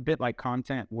a bit like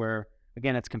content where,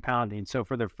 again, it's compounding. So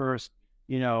for the first,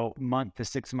 month to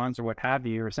 6 months or what have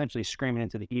you, you're essentially screaming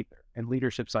into the ether. And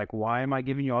leadership's like, why am I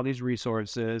giving you all these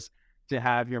resources to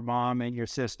have your mom and your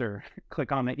sister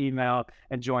click on the email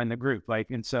and join the group?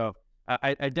 And so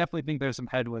I definitely think there's some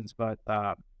headwinds, but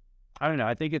I don't know.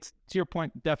 I think it's, to your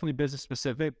point, definitely business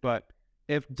specific, but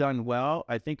if done well,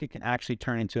 I think it can actually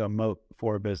turn into a moat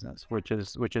for a business, which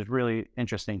is really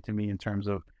interesting to me in terms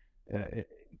of,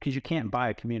 because you can't buy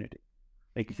a community.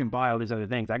 You can buy all these other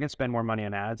things. I can spend more money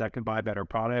on ads. I can buy better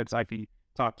products. I can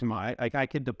talk to I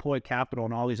could deploy capital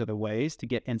in all these other ways to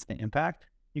get instant impact.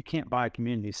 You can't buy a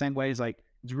community. Same ways,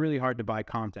 it's really hard to buy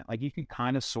content. You can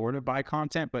kind of sort of buy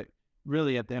content, but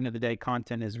really at the end of the day,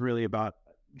 content is really about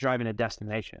driving a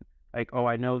destination.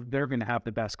 I know they're going to have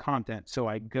the best content, so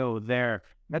I go there.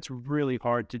 That's really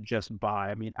hard to just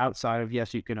buy. I mean, outside of,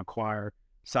 yes, you can acquire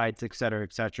sites, et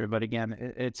cetera, but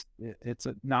again, it's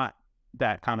not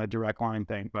that kind of direct line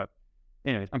thing. But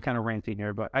anyways, I'm kind of ranting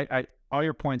here, but I all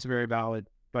your points are very valid,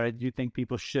 but I do think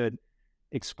people should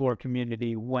explore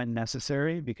community when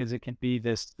necessary, because it can be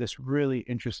this really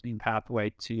interesting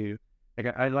pathway to,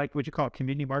 I like, would you call it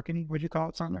community marketing? Would you call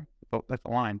it, Saunder? Oh, that's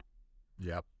aligned.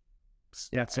 Yep.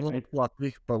 Yeah, it's a little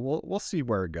fluffy, but we'll see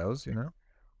where it goes,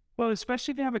 Well,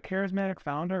 especially if you have a charismatic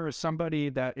founder or somebody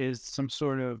that is some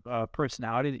sort of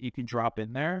personality that you can drop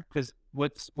in there. Because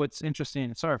what's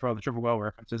interesting, sorry for all the triple well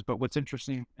references, but what's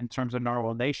interesting in terms of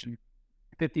Narwhal Nation,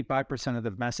 55% of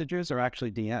the messages are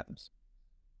actually DMs.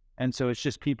 And so it's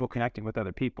just people connecting with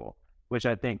other people, which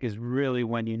I think is really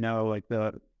when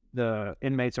the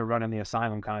inmates are running the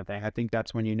asylum kind of thing. I think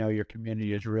that's when your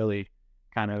community is really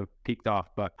kind of peaked off.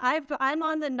 But I'm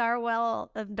on the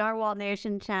Narwhal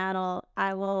Nation channel.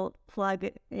 I will plug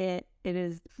it.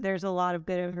 There's a lot of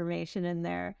good information in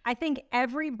there. I think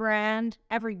every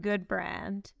good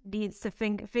brand needs to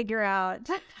figure out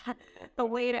a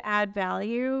way to add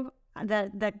value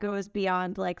that goes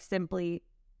beyond simply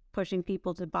pushing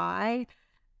people to buy.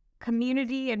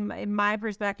 Community, in my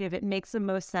perspective, it makes the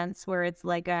most sense where it's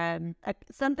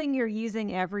something you're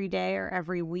using every day or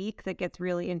every week that gets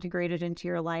really integrated into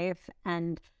your life,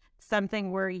 and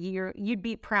something where you'd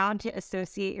be proud to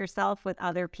associate yourself with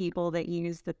other people that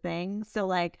use the thing. So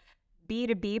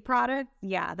B2B products,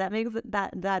 yeah, that makes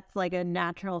that's a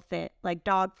natural fit.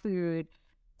 Dog food,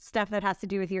 stuff that has to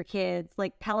do with your kids.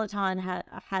 Peloton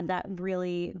had that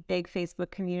really big Facebook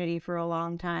community for a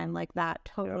long time. That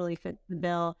totally fits the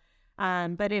bill.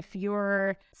 But if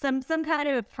you're some kind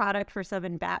of product for some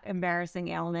embarrassing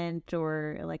ailment,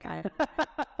 or a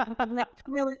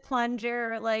toilet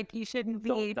plunger, you shouldn't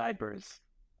be diapers.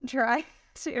 Try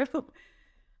to.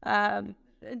 I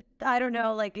don't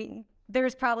know.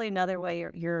 There's probably another way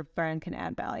your brand can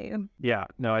add value. Yeah,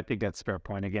 no, I think that's a fair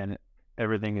point. Again,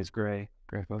 everything is gray.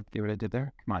 Greifeld, see what I did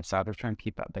there? Come on, Saunder, trying to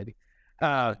keep up, baby.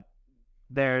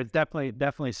 There's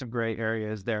definitely some gray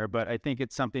areas there, but I think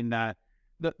it's something that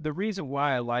the reason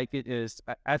why I like it is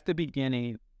at the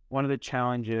beginning, one of the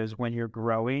challenges when you're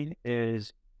growing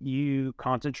is you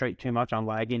concentrate too much on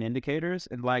lagging indicators,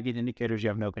 and lagging indicators you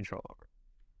have no control over.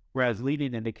 Whereas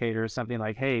leading indicators, something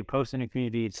like, hey, post in a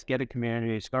community, get a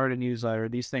community, start a newsletter,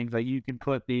 these things you can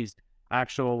put these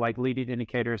actual leading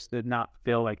indicators to not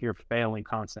feel like you're failing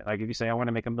constantly. If you say, I want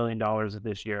to make $1 million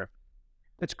this year,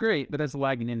 that's great, but that's a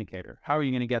lagging indicator. How are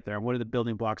you going to get there? And what are the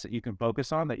building blocks that you can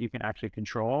focus on that you can actually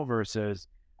control versus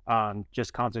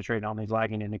just concentrating on these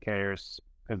lagging indicators?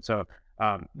 And so,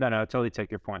 no, I totally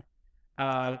take your point.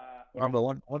 But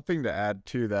one thing to add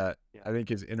too that I think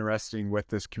is interesting with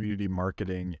this community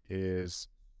marketing is,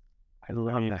 I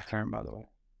love that term, by the way.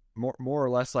 More or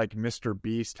less Mr.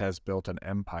 Beast has built an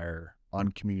empire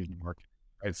on community marketing,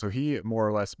 right? So he more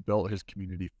or less built his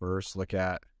community first. Look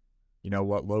at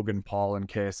what Logan Paul and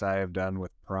KSI have done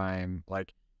with Prime.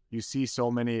 You see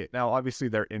so many, now obviously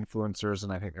they're influencers,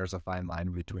 and I think there's a fine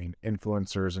line between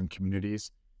influencers and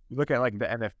communities. You look at the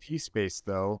NFT space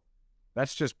though,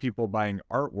 that's just people buying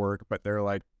artwork, but they're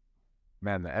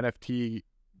man, the NFT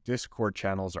Discord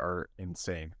channels are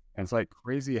insane. And it's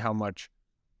crazy how much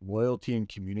loyalty and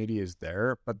community is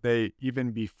there, but they,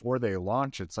 even before they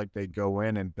launch, it's they go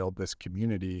in and build this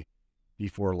community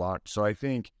before launch. So I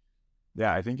think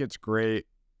it's great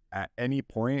at any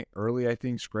point. Early, I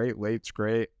think, is great. Late's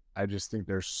great. I just think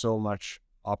there's so much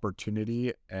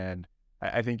opportunity, and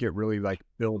I think it really like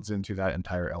builds into that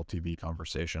entire LTV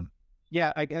conversation.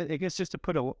 Yeah, I guess just to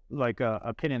put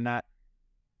a pin in that,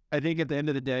 I think at the end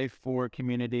of the day, for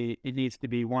community, it needs to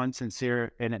be one,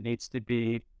 sincere, and it needs to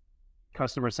be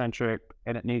customer centric,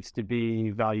 and it needs to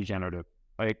be value generative.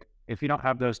 Like if you don't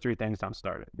have those three things, don't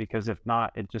start it, because if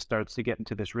not, it just starts to get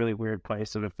into this really weird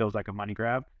place that it feels like a money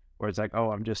grab, where it's like,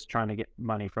 oh, I'm just trying to get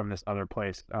money from this other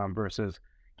place versus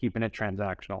keeping it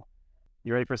transactional.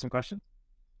 You ready for some questions?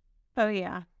 Oh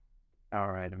yeah.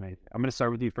 All right, amazing. I'm going to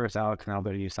start with you first, Alex, and I'll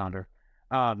go to you, Saunder.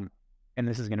 And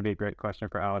this is going to be a great question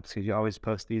for Alex, because you always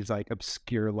post these like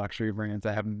obscure luxury brands.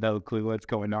 I have no clue what's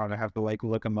going on. I have to like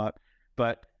look them up.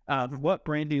 But what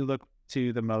brand do you look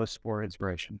to the most for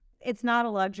inspiration? It's not a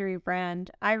luxury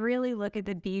brand. I really look at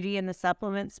the beauty and the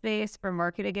supplement space for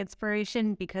marketing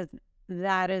inspiration, because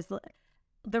that is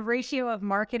the ratio of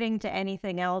marketing to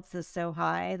anything else is so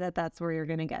high that that's where you're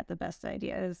going to get the best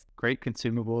ideas. Great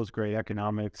consumables, great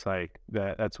economics. Like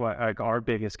that's why like our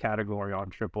biggest category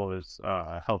on Triple is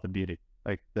health and beauty.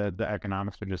 Like the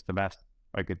economics are just the best.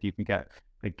 Like if you can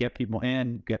get people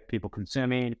in, get people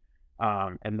consuming,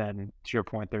 and then to your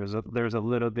point, there's a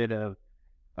little bit of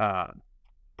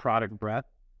product breadth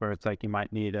where it's like you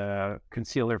might need a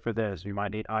concealer for this, you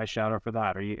might need eyeshadow for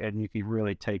that, and you can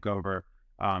really take over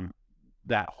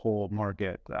that whole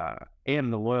market.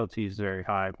 And the loyalty is very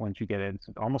high once you get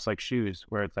into almost like shoes,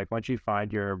 where it's like once you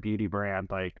find your beauty brand,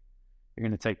 like you're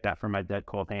going to take that from my dead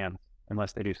cold hands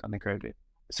unless they do something crazy.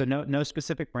 So no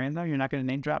specific brand though? You're not going to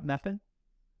name drop nothing?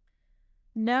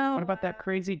 No. What about that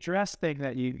crazy dress thing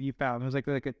that you found? It was like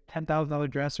a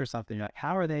 $10,000 dress or something. You're like,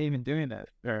 how are they even doing this?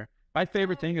 Or my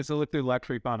favorite thing is to look through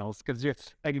luxury funnels, because you're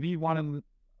like, if you want to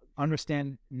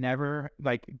understand, no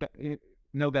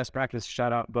best practice,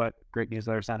 shout out, but great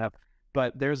newsletter, sign up.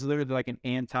 But there's literally like an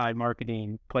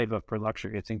anti-marketing playbook for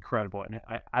luxury. It's incredible, and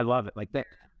I love it. Like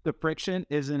the friction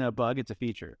isn't a bug; it's a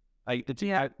feature. Like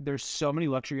there's so many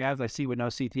luxury ads I see with no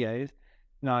CTAs.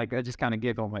 Like I just kind of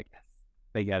giggle. I'm like,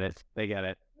 they get it.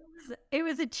 It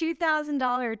was a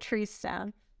 $2,000 tree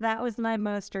stem. That was my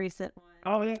most recent one.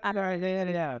 Oh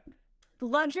yeah.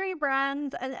 Luxury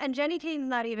brands, and Jenny Kane's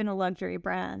not even a luxury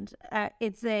brand.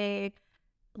 It's a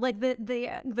like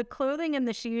the clothing and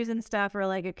the shoes and stuff are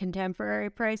like a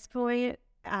contemporary price point.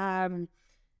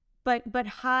 But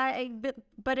high,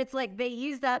 but it's like they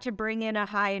use that to bring in a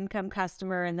high income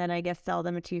customer, and then I guess sell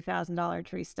them a $2,000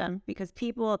 tree stem, because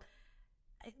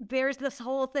there's this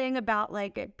whole thing about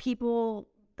like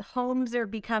homes are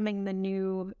becoming the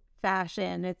new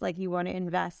fashion. It's like you want to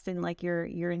invest in like your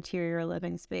interior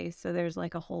living space. So there's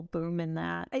like a whole boom in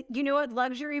that. You know what?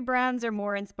 Luxury brands are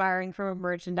more inspiring from a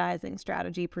merchandising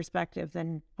strategy perspective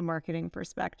than a marketing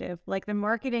perspective. Like the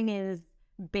marketing is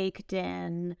baked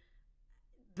in.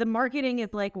 The marketing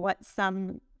is like what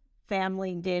some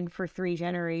family did for 3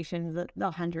 generations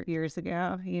 100 years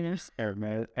ago, you know.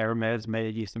 Hermes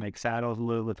used to make saddles.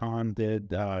 Louis Vuitton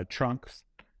did trunks.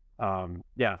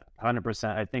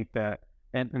 100%. I think that,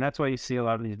 and that's why you see a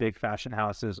lot of these big fashion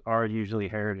houses are usually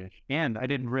heritage. And I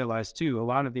didn't realize too, a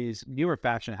lot of these newer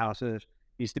fashion houses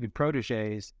used to be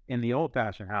proteges in the old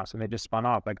fashion house, and they just spun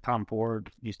off. Like Tom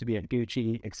Ford used to be at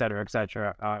Gucci, et cetera,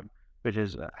 which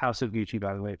is House of Gucci,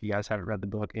 by the way. If you guys haven't read the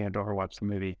book and or watched the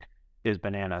movie, is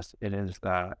bananas. It is.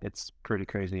 It's pretty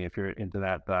crazy if you're into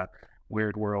that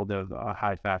weird world of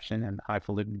high fashion and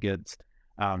highfalutin goods.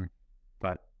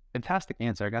 But fantastic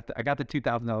answer. I got the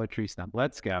 $2,000 tree stump.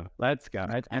 Let's go.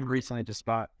 I recently just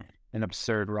bought an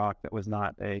absurd rock that was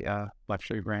not a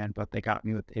luxury brand, but they got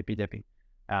me with Hippy Dippy.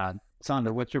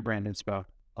 Saunder, what's your brand inspo?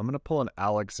 I'm gonna pull an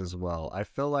Alex as well. I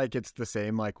feel like it's the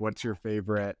same. Like, what's your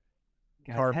favorite?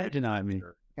 Guys hedging on me.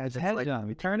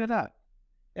 Turn it up.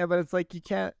 Yeah, but it's like you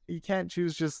can't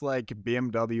choose just like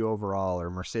BMW overall or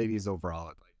Mercedes overall.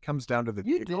 It like comes down to the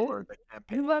vehicle or the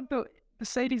campaign. You love the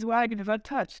Mercedes wagon is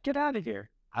untouched. Get out of here.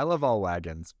 I love all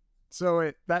wagons.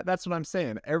 So that's what I'm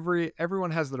saying.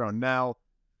 Everyone has their own. Now,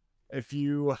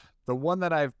 the one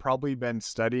that I've probably been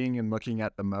studying and looking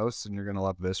at the most, and you're gonna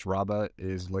love this, Raba,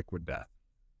 is Liquid Death.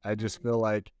 I just feel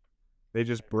like they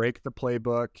just break the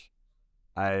playbook.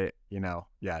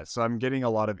 So I'm getting a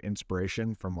lot of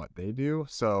inspiration from what they do.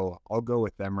 So I'll go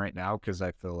with them right now, because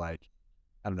I feel like,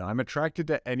 I don't know, I'm attracted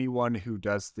to anyone who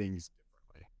does things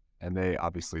differently, and they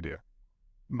obviously do.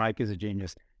 Mike is a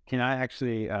genius. Can I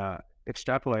actually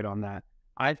extrapolate on that?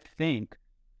 I think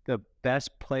the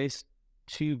best place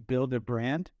to build a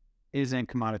brand is in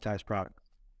commoditized products,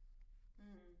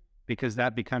 because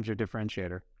that becomes your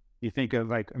differentiator. You think of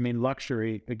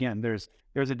luxury, again, there's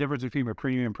a difference between a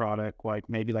premium product, like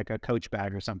maybe like a Coach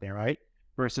bag or something, right?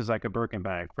 Versus like a Birkin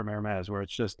bag from Hermes, where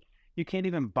it's just, you can't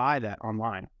even buy that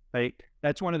online. Like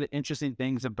that's one of the interesting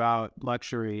things about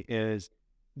luxury is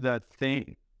the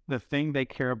thing they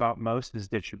care about most is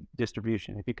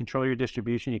distribution. If you control your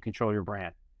distribution, you control your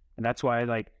brand. And that's why,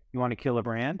 like, you want to kill a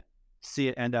brand, see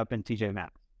it end up in TJ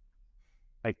Maxx.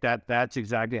 Like that's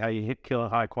exactly how you kill a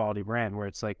high quality brand, where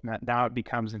it's like now it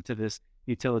becomes into this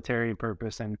utilitarian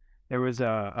purpose. And there was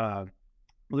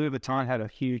Louis Vuitton had a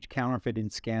huge counterfeiting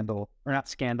scandal, or not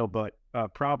scandal, but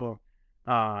problem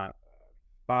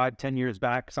 5-10 years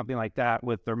back, something like that,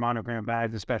 with their monogram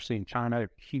bags, especially in China.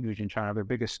 They're huge in China. Their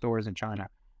biggest stores in China.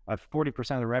 40%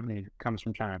 of the revenue comes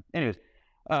from China. Anyways,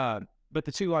 but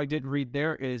the two I did read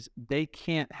there is they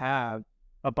can't have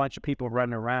a bunch of people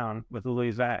running around with a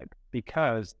Louis bag,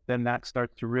 because then that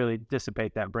starts to really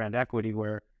dissipate that brand equity,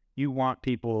 where you want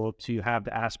people to have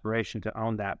the aspiration to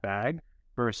own that bag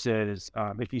versus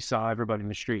if you saw everybody in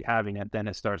the street having it, then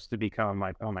it starts to become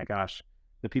like, oh my gosh,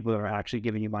 the people that are actually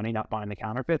giving you money, not buying the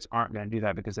counterfeits, aren't going to do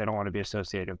that because they don't want to be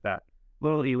associated with that. A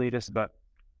little elitist, but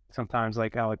sometimes,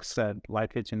 like Alex said,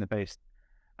 life hits you in the face.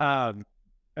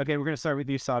 Okay, we're going to start with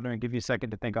you, Saunder, and give you a second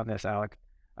to think on this, Alex.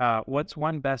 What's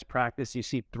one best practice you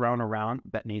see thrown around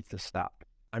that needs to stop?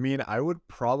 I mean, I would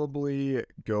probably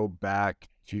go back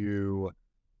to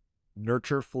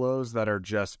nurture flows that are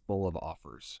just full of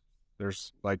offers.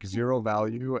 There's like zero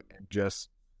value and just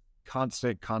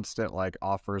constant like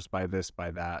offers by this,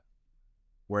 by that,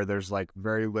 where there's like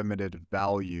very limited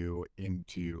value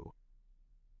into,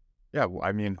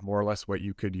 I mean, more or less what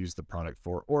you could use the product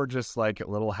for, or just like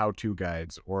little how-to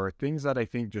guides or things that I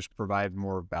think just provide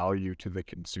more value to the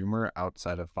consumer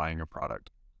outside of buying a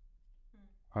product.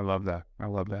 I love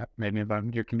that. Maybe invite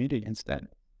them to your community instead.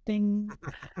 Ding.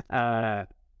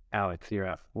 Alex, you're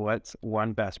up. What's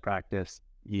one best practice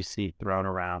you see thrown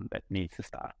around that needs to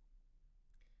stop?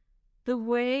 The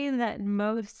way that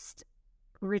most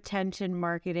retention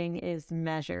marketing is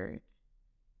measured.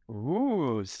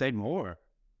 Ooh, say more.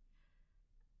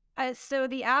 So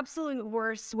the absolute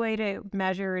worst way to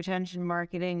measure retention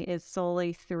marketing is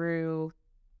solely through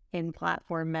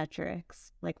in-platform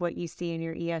metrics, like what you see in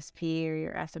your ESP or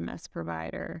your SMS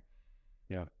provider.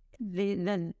 Yeah.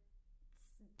 Then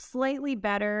slightly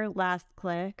better last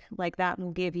click, like that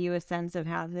will give you a sense of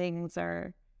how things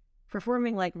are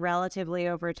performing, like relatively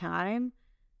over time.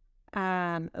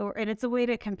 And it's a way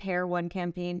to compare one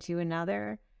campaign to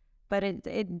another, but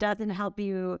it doesn't help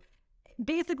you.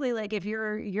 Basically, like if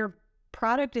your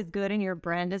product is good and your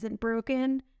brand isn't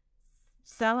broken,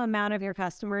 some amount of your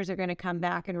customers are going to come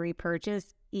back and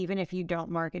repurchase, even if you don't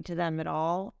market to them at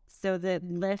all. So the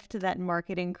lift that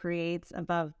marketing creates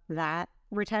above that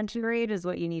retention rate is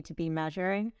what you need to be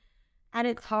measuring. And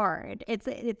it's hard.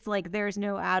 It's like there's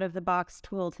no out of the box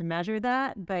tool to measure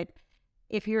that. But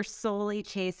if you're solely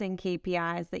chasing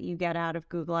KPIs that you get out of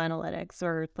Google Analytics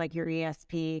or like your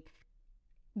ESP,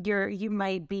 you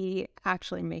might be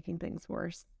actually making things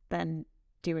worse than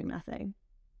doing nothing.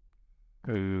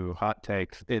 Ooh, hot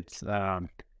takes. It's I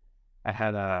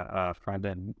had a friend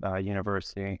in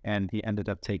university, and he ended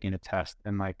up taking a test,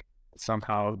 and like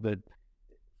somehow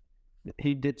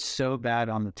he did so bad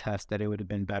on the test that it would have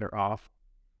been better off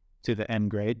to the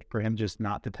end grade for him just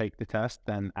not to take the test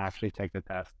than actually take the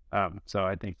test. So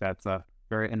I think that's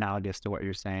very analogous to what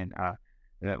you're saying.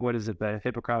 What is it? The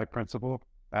Hippocratic principle?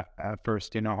 At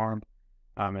first, do no harm.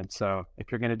 And so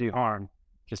if you're going to do harm,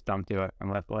 just don't do it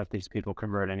and let these people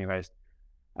convert anyways.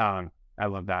 I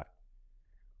love that.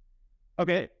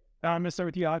 Okay, I'm going to start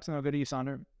with you, Alex, and I'll go to you,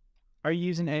 Saunder. Are you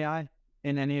using AI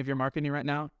in any of your marketing right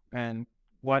now? And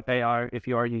what AI, if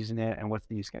you are using it, and what's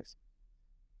the use case?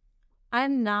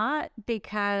 I'm not,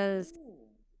 because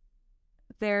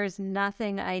there's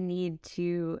nothing I need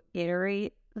to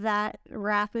iterate that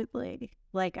rapidly.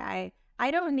 Like I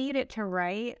don't need it to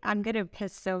write. I'm going to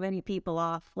piss so many people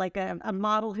off. Like a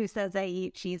model who says I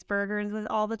eat cheeseburgers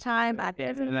all the time.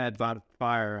 And that's on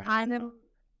fire.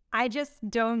 I just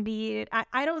don't need,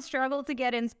 I don't struggle to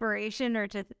get inspiration or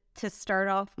to start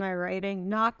off my writing.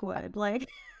 Knock wood. Like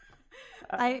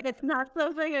it's not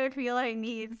something I feel I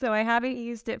need. So I haven't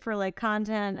used it for like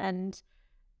content, and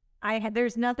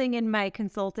there's nothing in my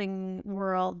consulting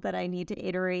world that I need to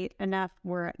iterate enough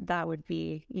where that would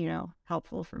be,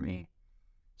 helpful for me.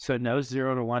 So no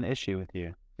 0 to 1 issue with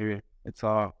you. It's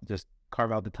all just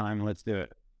carve out the time and let's do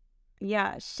it.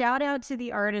 Yeah. Shout out to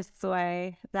the artist's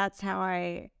way. That's how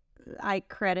I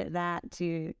credit that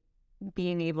to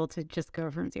being able to just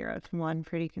go from 0 to 1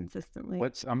 pretty consistently.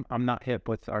 I'm not hip.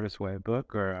 What's the artist's way? A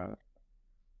book or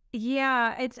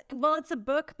Yeah, it's a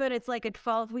book, but it's like a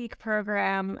 12-week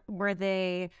program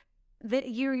where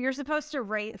you're supposed to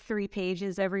write 3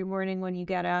 pages every morning when you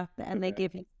get up, and they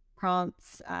give you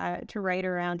prompts to write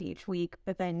around each week,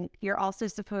 but then you're also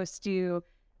supposed to,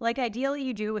 like, ideally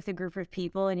you do it with a group of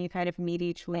people and you kind of meet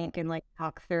each week and like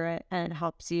talk through it, and it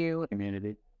helps you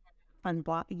Community. fun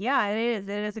block. Yeah, it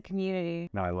is a community.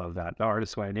 No, I love that. The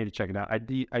Artist Way. I need to check it out. I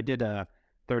did a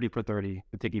 30 for 30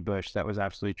 with Dickie Bush. That was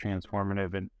absolutely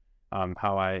transformative in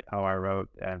how I wrote,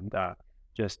 and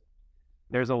just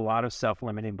there's a lot of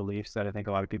self-limiting beliefs that I think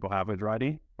a lot of people have with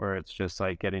writing, where it's just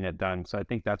like getting it done. So I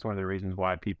think that's one of the reasons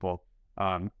why people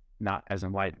not as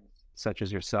enlightened, such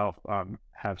as yourself,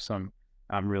 have some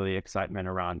really excitement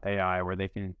around AI, where they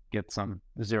can get some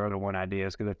 0 to 1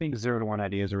 ideas. Because I think 0 to 1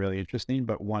 ideas are really interesting,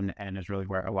 but 1 to N is really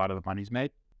where a lot of the money's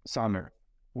made. Saunder,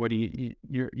 what do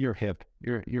you're hip,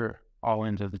 you're all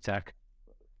into the tech.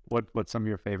 What's some of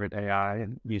your favorite AI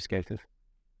and use cases?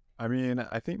 I mean,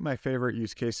 I think my favorite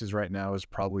use cases right now is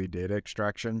probably data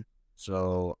extraction.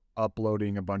 So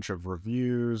uploading a bunch of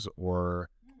reviews or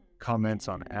comments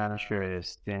on Sure,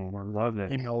 dang, I love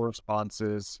it. email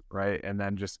responses, right? And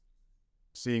then just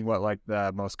seeing what like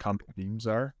the most common themes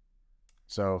are.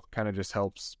 So kind of just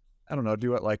helps, I don't know, do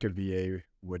what like a VA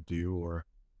would do, or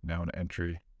an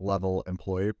entry level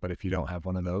employee. But if you don't have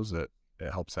one of those, it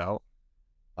helps out.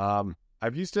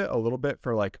 I've used it a little bit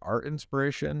for like art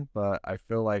inspiration, but I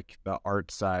feel like the art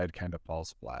side kind of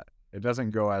falls flat. It doesn't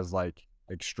go as like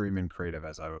extreme and creative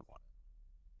as I would want.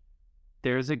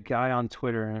 There's a guy on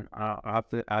Twitter, and I'll have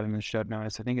to add him in the show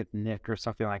notes. I think it's Nick or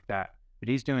something like that. But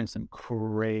he's doing some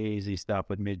crazy stuff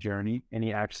with Midjourney, and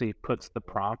he actually puts the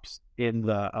prompts in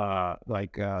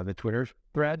the Twitter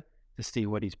thread to see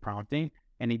what he's prompting.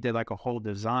 And he did like a whole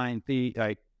design thing,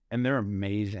 and they're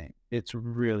amazing. It's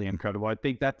really incredible. I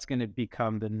think that's going to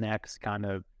become the next kind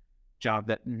of job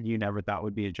that you never thought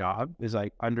would be a job, is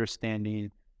like understanding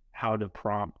how to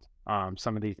prompt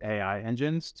some of these AI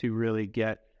engines to really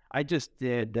get. I just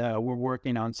did, we're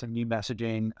working on some new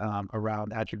messaging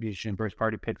around attribution, first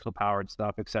party pixel powered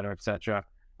stuff, et cetera,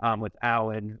 with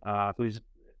Alan, who's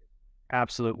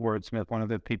absolute wordsmith, one of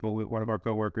the people, one of our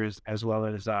coworkers, as well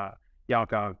as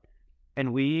Yakov.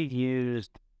 And we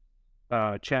used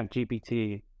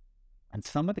ChatGPT, and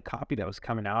some of the copy that was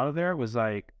coming out of there was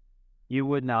like, you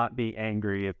would not be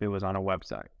angry if it was on a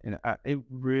website. And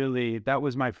that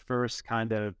was my first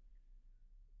kind of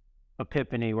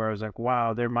epiphany, where I was like,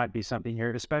 wow, there might be something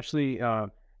here, especially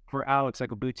for Alex,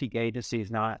 like a boutique agency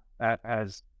is not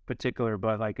as particular,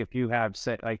 but like if you have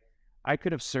set, like I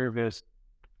could have serviced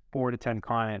 4 to 10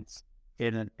 clients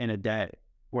in a day,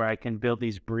 where I can build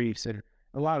these briefs. And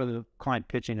a lot of the client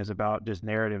pitching is about just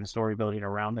narrative and story building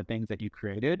around the things that you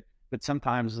created. But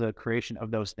sometimes the creation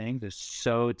of those things is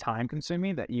so time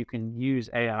consuming that you can use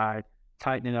AI,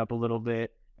 tighten it up a little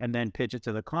bit, and then pitch it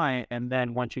to the client. And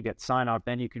then once you get sign off,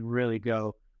 then you can really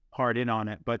go hard in on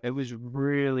it. But it was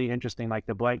really interesting, like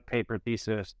the blank paper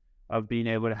thesis of being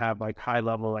able to have like high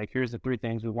level, like here's the 3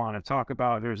 things we want to talk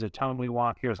about. Here's the tone we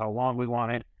want. Here's how long we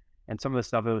want it. And some of the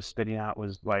stuff it was spitting out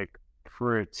was like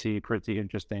pretty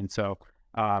interesting. So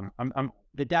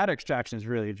the data extraction is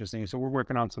really interesting. So we're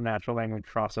working on some natural language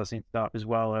processing stuff, as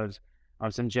well as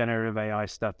some generative AI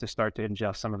stuff to start to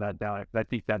ingest some of that data. I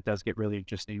think that does get really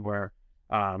interesting, where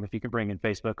if you can bring in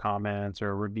Facebook comments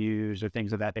or reviews or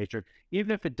things of that nature,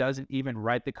 even if it doesn't even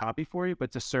write the copy for you,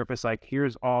 but to surface like,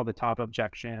 here's all the top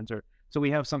objections. Or so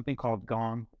we have something called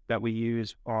Gong that we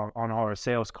use on all our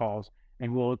sales calls,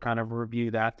 and we'll kind of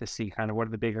review that to see kind of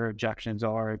what the bigger objections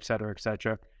are, et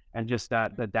cetera, and just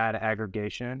that the data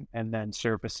aggregation and then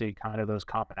surfacing kind of those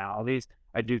commonalities,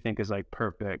 I do think is like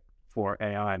perfect for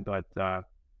AI. But the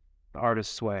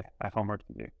Artist's Way, I have homework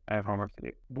to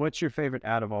do. What's your favorite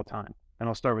ad of all time? And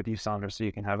I'll start with you, Saunder, so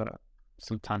you can have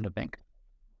some time to think.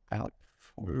 Alex.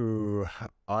 Ooh,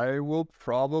 I will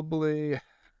probably,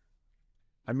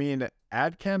 I mean,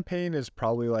 ad campaign is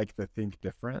probably like the Think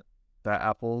Different that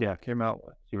Apple came out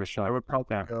with. You were shy. I would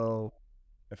probably go,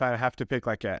 if I have to pick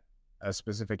like a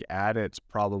specific ad, it's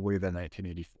probably the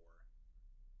 1984.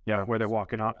 Yeah, where they're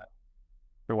walking off.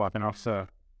 They're walking off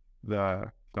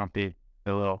the Grumpy,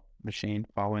 the little machine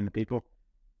following the people.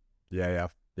 Yeah.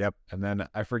 Yep. And then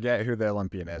I forget who the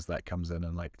Olympian is that comes in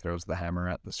and like throws the hammer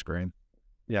at the screen.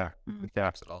 Yeah.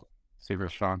 That's it all. Super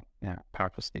strong. Yeah.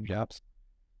 Powerful Steve Jobs.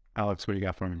 Alex, what do you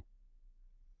got for me?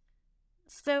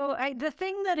 So the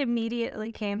thing that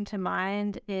immediately came to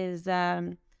mind is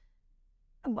I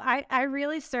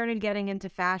really started getting into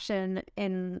fashion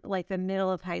in like the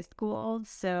middle of high school.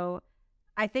 So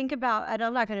I think about, and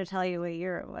I'm not going to tell you what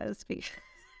year it was, because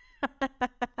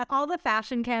all the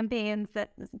fashion campaigns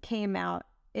that came out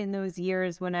in those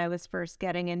years when I was first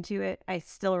getting into it, I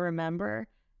still remember.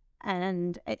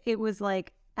 And it was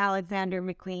like Alexander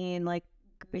McQueen, like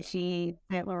Gucci,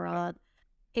 Saint Laurent.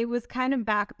 it was kind of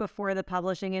back before the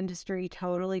publishing industry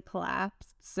totally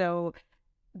collapsed. So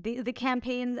the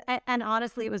campaigns, and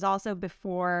honestly, it was also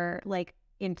before like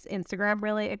Instagram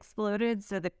really exploded.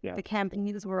 So the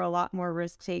campaigns were a lot more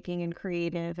risk taking and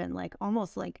creative and like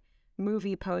almost like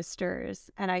movie posters.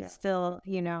 And I still,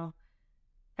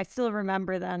 I still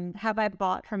remember them. Have I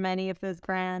bought from any of those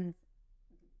brands?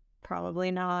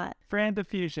 Probably not. Brand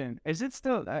diffusion. Is it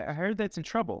still? I heard that's in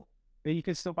trouble. But you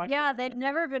can still buy. Yeah, they've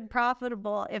never been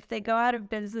profitable. If they go out of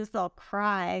business, they'll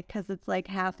cry because it's like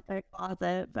half their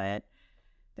closet, but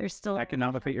they're still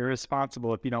economically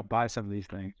irresponsible if you don't buy some of these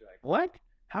things. You're like, what?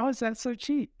 How is that so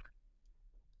cheap?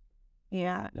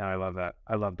 Yeah. No, I love that.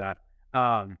 I love that.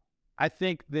 I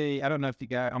think I don't know if you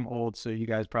guys, I'm old, so you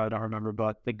guys probably don't remember,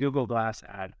 but the Google Glass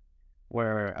ad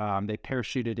where they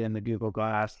parachuted in the Google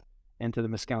Glass into the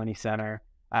Moscone Center,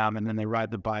 and then they ride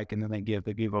the bike, and then they give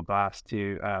the Google Glass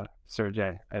to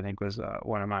Sergey, I think was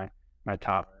one of my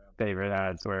top favorite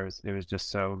ads, where it was just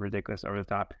so ridiculous, over the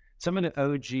top. Some of the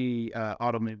OG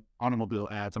automobile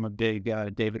ads, I'm a big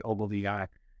David Ogilvy guy,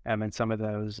 and some of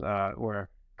those where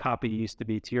copy used to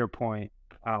be, to your point,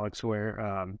 Alex,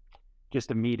 where just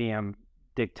a medium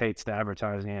dictates the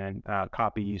advertising, and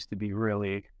copy used to be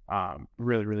really,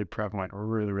 really prevalent, or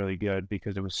really, really good,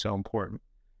 because it was so important.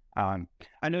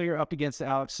 I know you're up against it,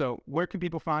 Alex, so where can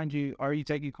people find you? Are you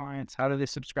taking clients? How do they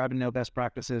subscribe to know best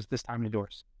practices this time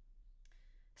indoors?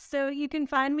 So you can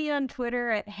find me on Twitter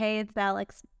at Hey It's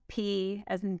Alex P,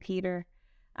 as in Peter.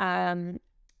 And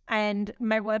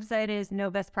my website is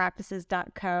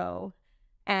knowbestpractices.co.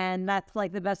 And that's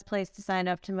like the best place to sign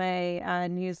up to my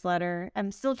newsletter.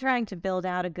 I'm still trying to build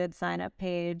out a good sign up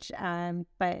page,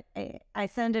 but I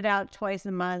send it out twice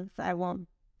a month. I won't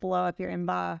blow up your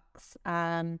inbox.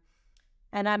 And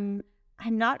I'm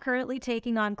not currently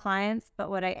taking on clients, but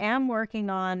what I am working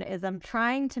on is I'm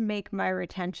trying to make my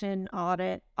retention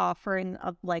audit offering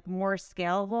of like more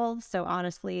scalable. So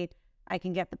honestly, I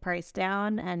can get the price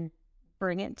down and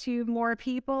bring it to more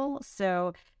people.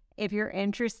 So if you're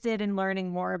interested in learning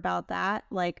more about that,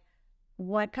 like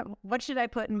what should I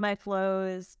put in my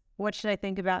flows? What should I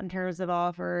think about in terms of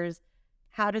offers?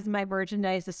 How does my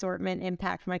merchandise assortment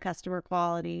impact my customer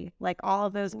quality? Like all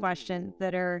of those questions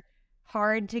that are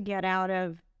hard to get out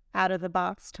of the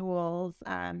box tools.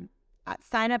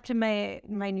 Sign up to my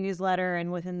newsletter,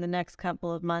 and within the next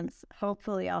couple of months,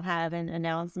 hopefully I'll have an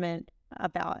announcement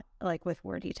about like with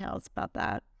more details about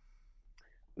that.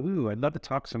 Ooh, I'd love to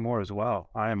talk some more as well.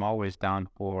 I am always down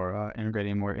for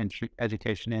integrating more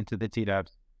education into the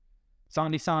TDABs.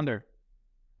 Saunder,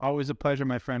 always a pleasure,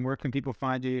 my friend. Where can people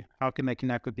find you? How can they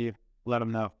connect with you? Let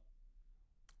them know.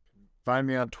 Find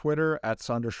me on Twitter at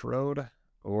Saunder Schroeder,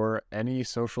 or any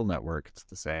social network. It's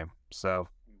the same. So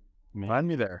find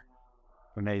me there.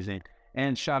 Amazing.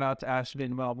 And shout out to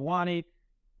Ashvin Malbwani.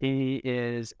 He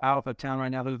is out of town right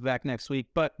now. He'll be back next week,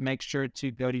 but make sure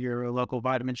to go to your local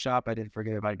vitamin shop. I didn't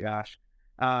forget about gosh.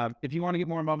 If you want to get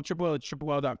more involved with Triple Whale, it's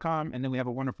triplewhale.com. And then we have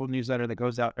a wonderful newsletter that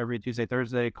goes out every Tuesday,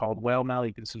 Thursday called Whale Mail.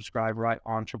 You can subscribe right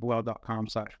on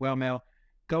triplewhale.com/whale mail.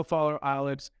 Go follow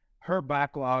Alex. Her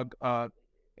backlog,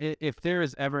 if there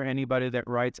is ever anybody that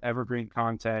writes evergreen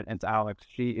content, it's Alex.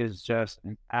 She is just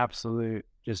an absolute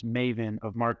maven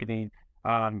of marketing.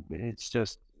 It's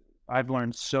just, I've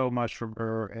learned so much from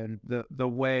her, and the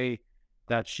way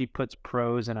that she puts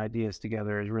pros and ideas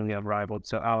together is really unrivaled.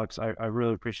 So Alex, I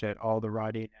really appreciate all the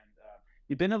writing, and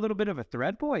you've been a little bit of a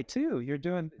thread boy too. You're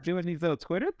doing these little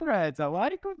Twitter threads. I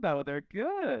like them though. They're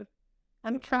good.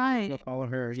 I'm trying. Go follow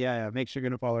her. Yeah. Make sure you're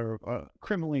gonna follow her.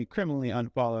 Criminally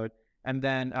unfollowed. And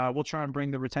then we'll try and bring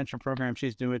the retention program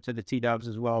she's doing to the T-Dubs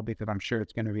as well, because I'm sure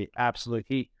it's going to be absolute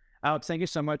heat. Alex, thank you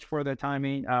so much for the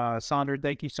timing. Saunder,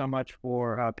 thank you so much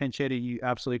for pinch hitting. You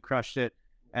absolutely crushed it.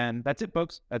 And that's it,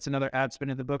 folks. That's another ad spin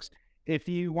in the books. If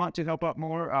you want to help out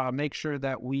more, make sure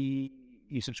that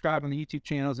you subscribe on the YouTube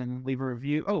channels and leave a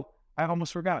review. Oh, I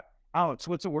almost forgot. Alex,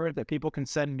 what's a word that people can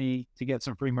send me to get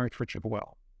some free merch for Triple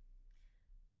Whale?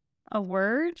 A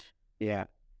word? Yeah.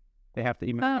 They have to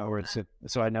email words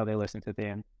so I know they listen to the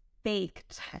end.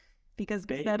 Baked. Because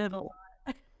we said it a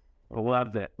lot.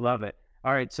 Loved it. Love it.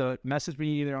 All right. So message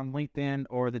me either on LinkedIn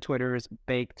or the Twitter is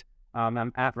Baked.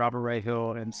 I'm at Robert Ray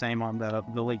Hill, and same on the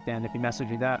LinkedIn. If you message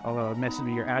me that, I'll message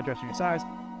me your address and your size.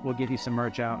 We'll get you some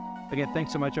merch out. Again,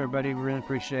 thanks so much, everybody. We really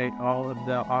appreciate all of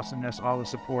the awesomeness, all the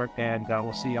support, and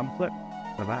we'll see you on the flip.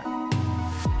 Bye-bye.